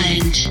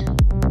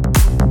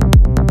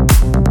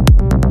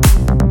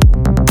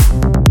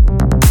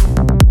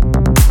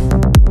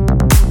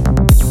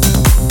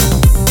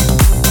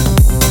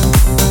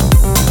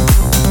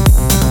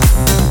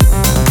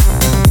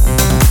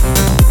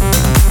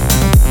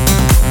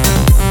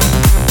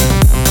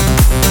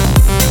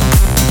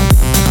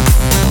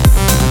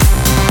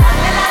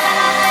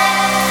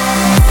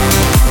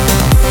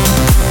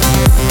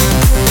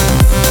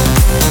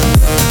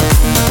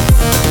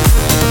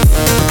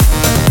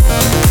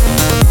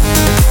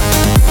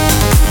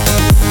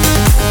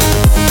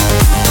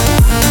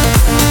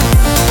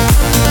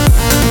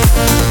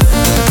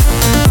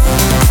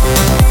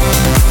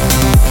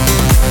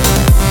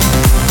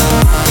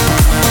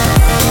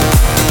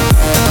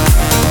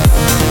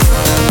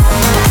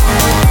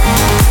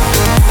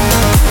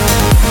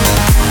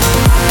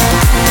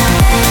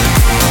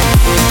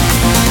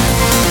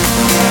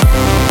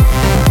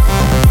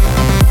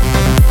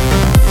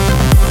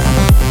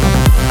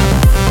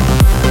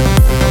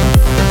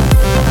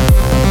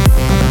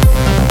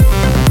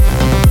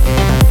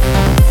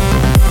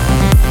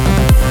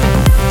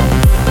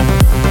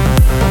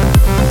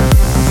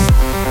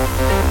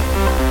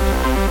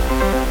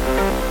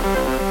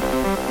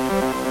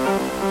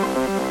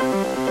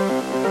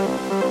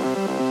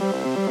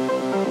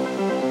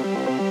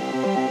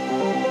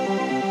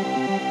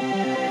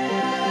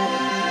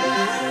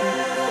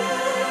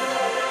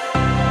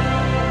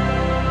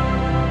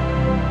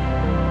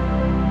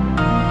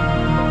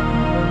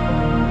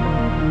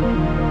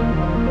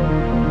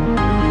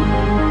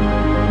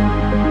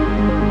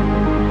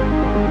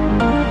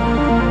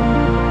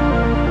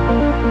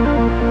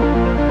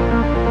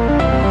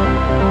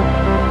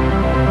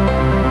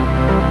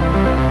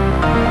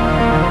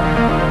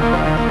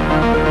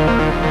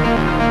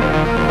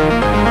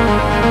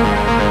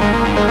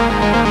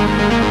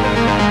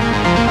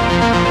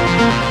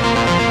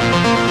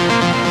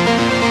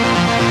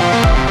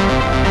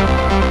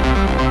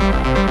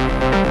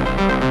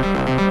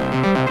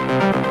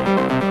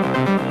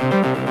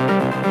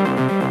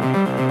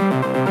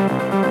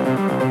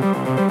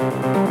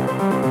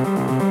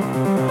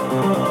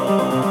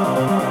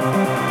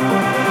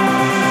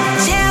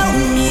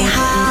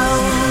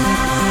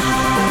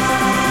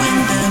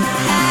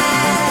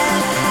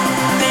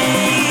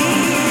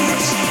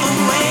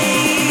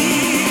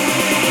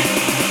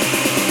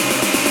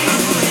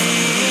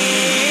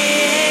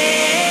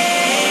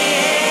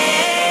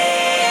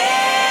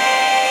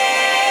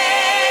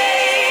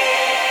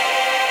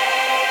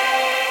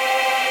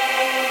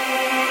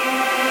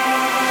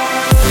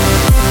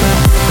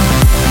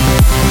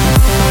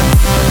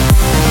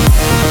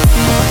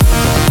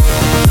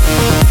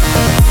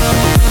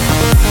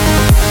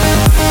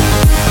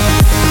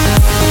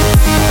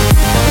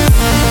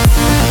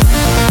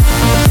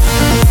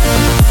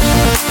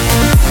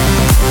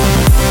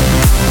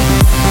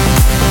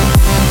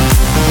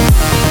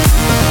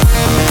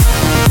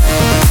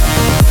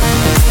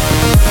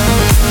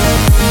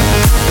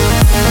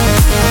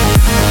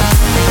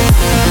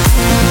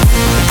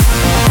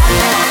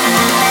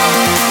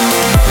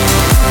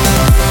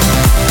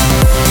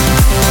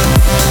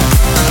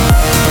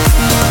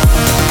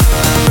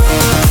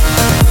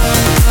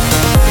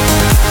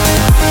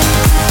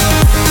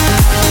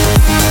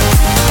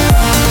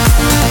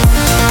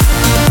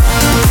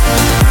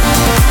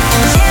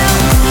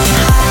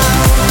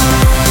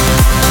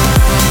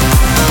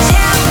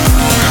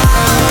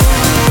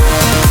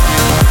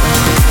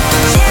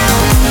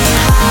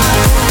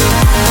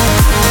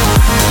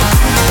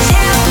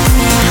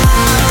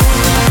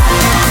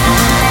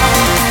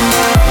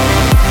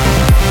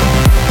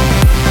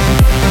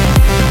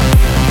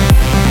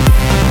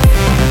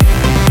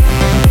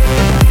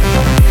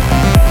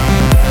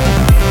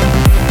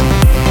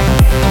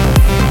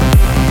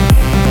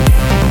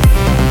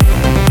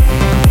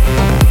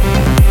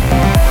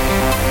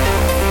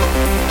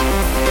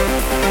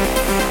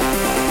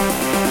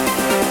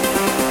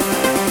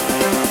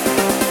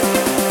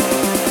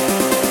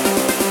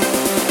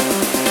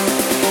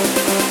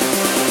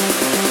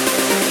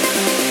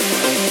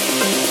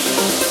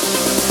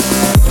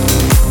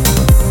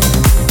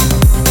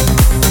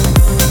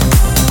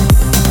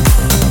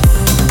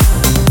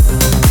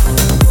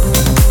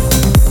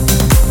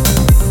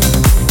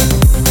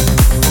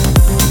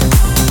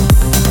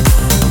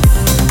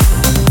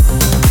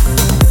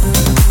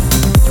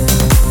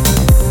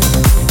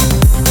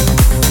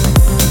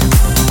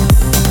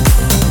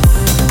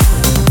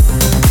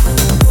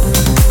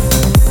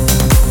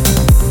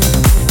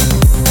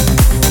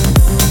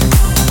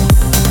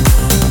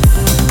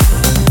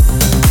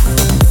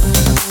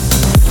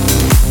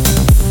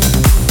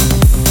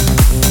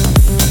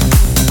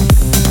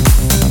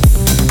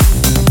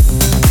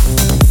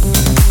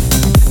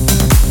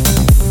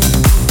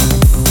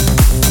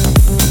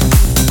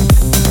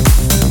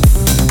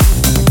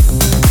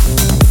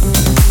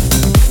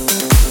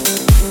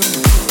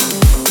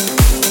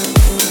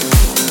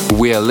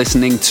 We are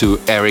listening to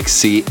Eric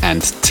C.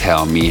 and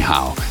Tell Me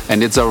How.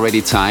 And it's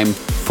already time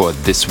for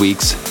this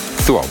week's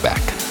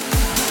Throwback.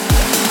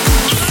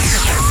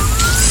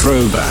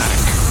 throwback.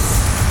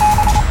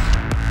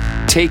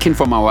 Taken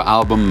from our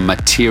album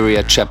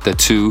Materia Chapter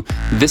 2,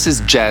 this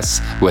is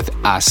Jess with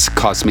us,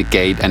 Cosmic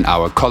Gate, and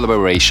our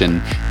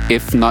collaboration,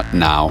 If Not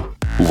Now,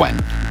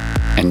 When.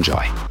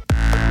 Enjoy.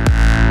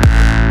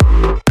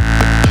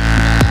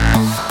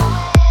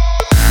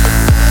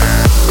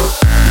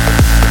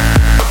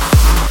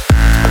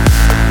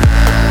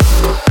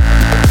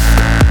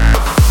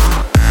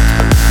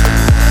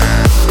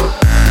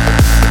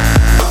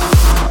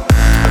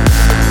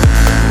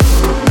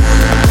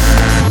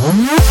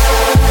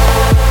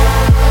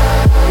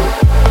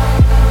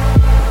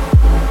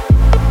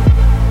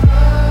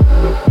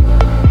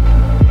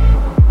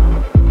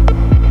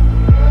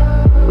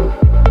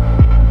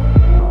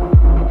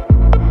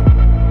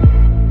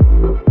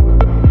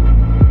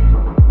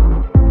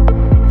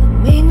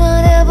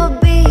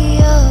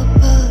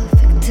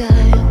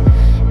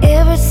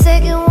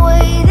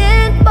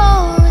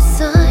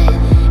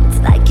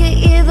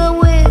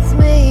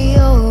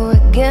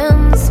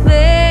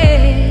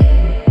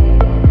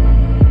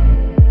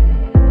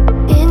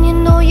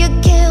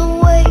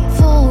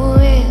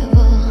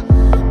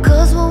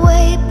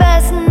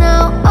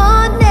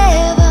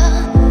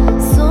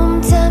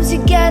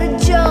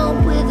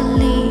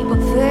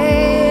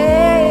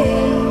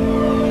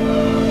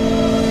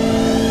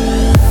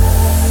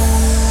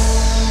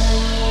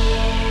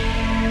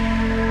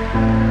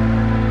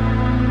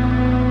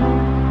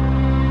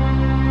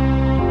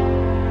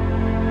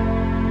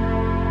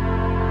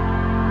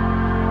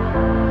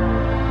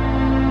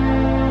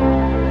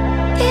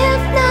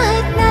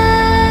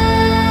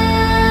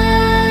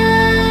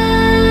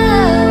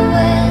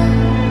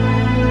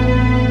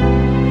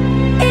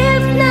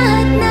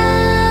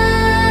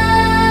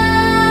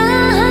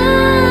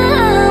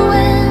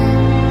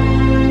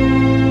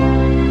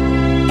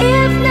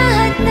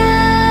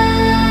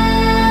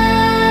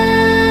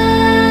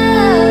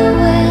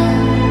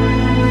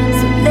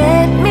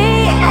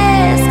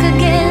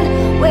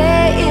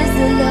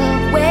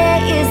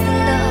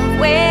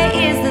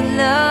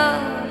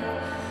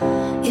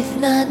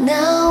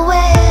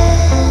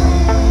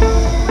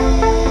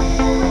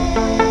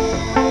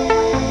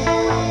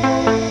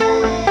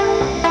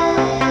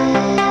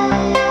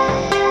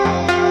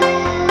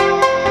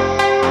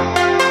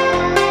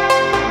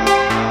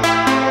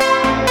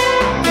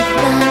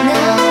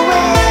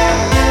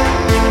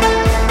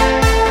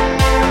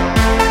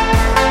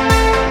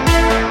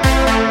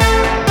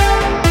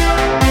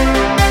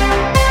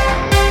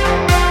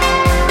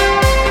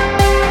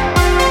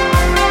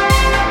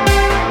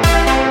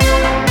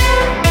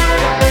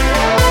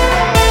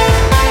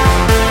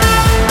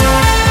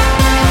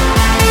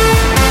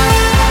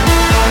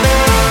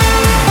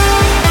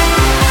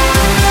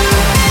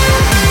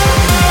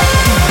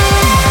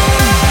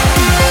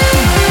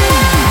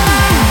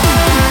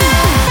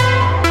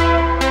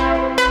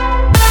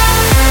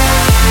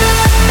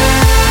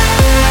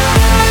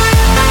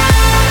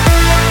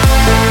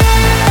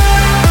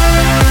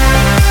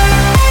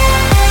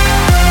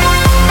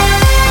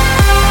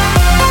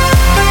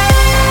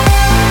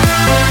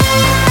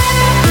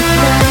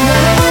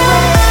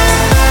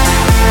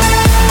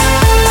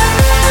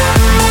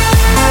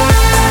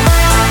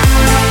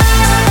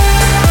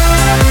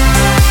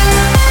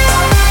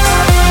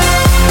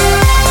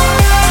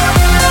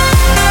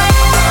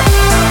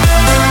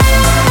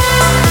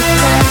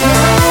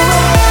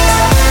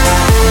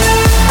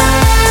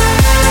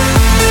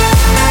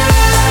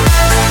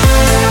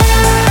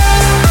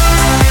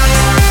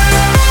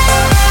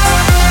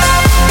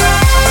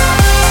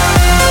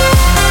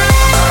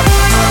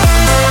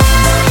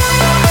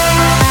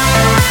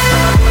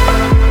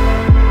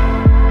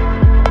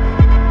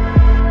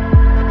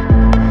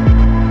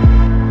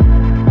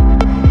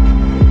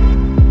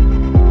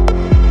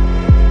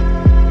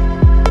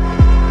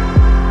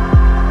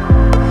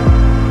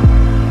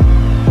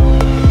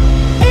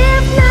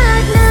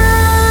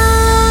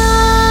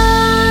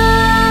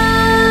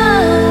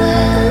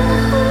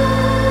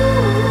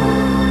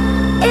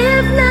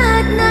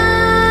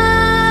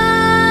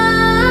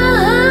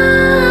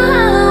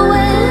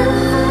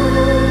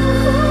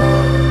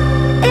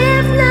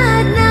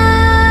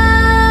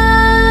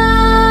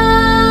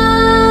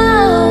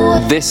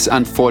 This,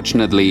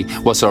 unfortunately,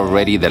 was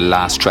already the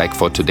last track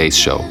for today's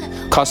show.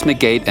 Cosmic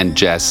Gate and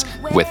Jess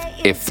with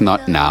If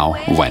Not Now,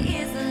 When.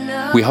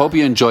 We hope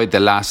you enjoyed the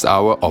last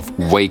hour of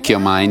Wake Your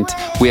Mind.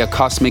 We are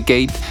Cosmic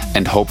Gate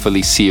and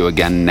hopefully see you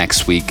again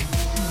next week.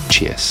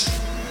 Cheers.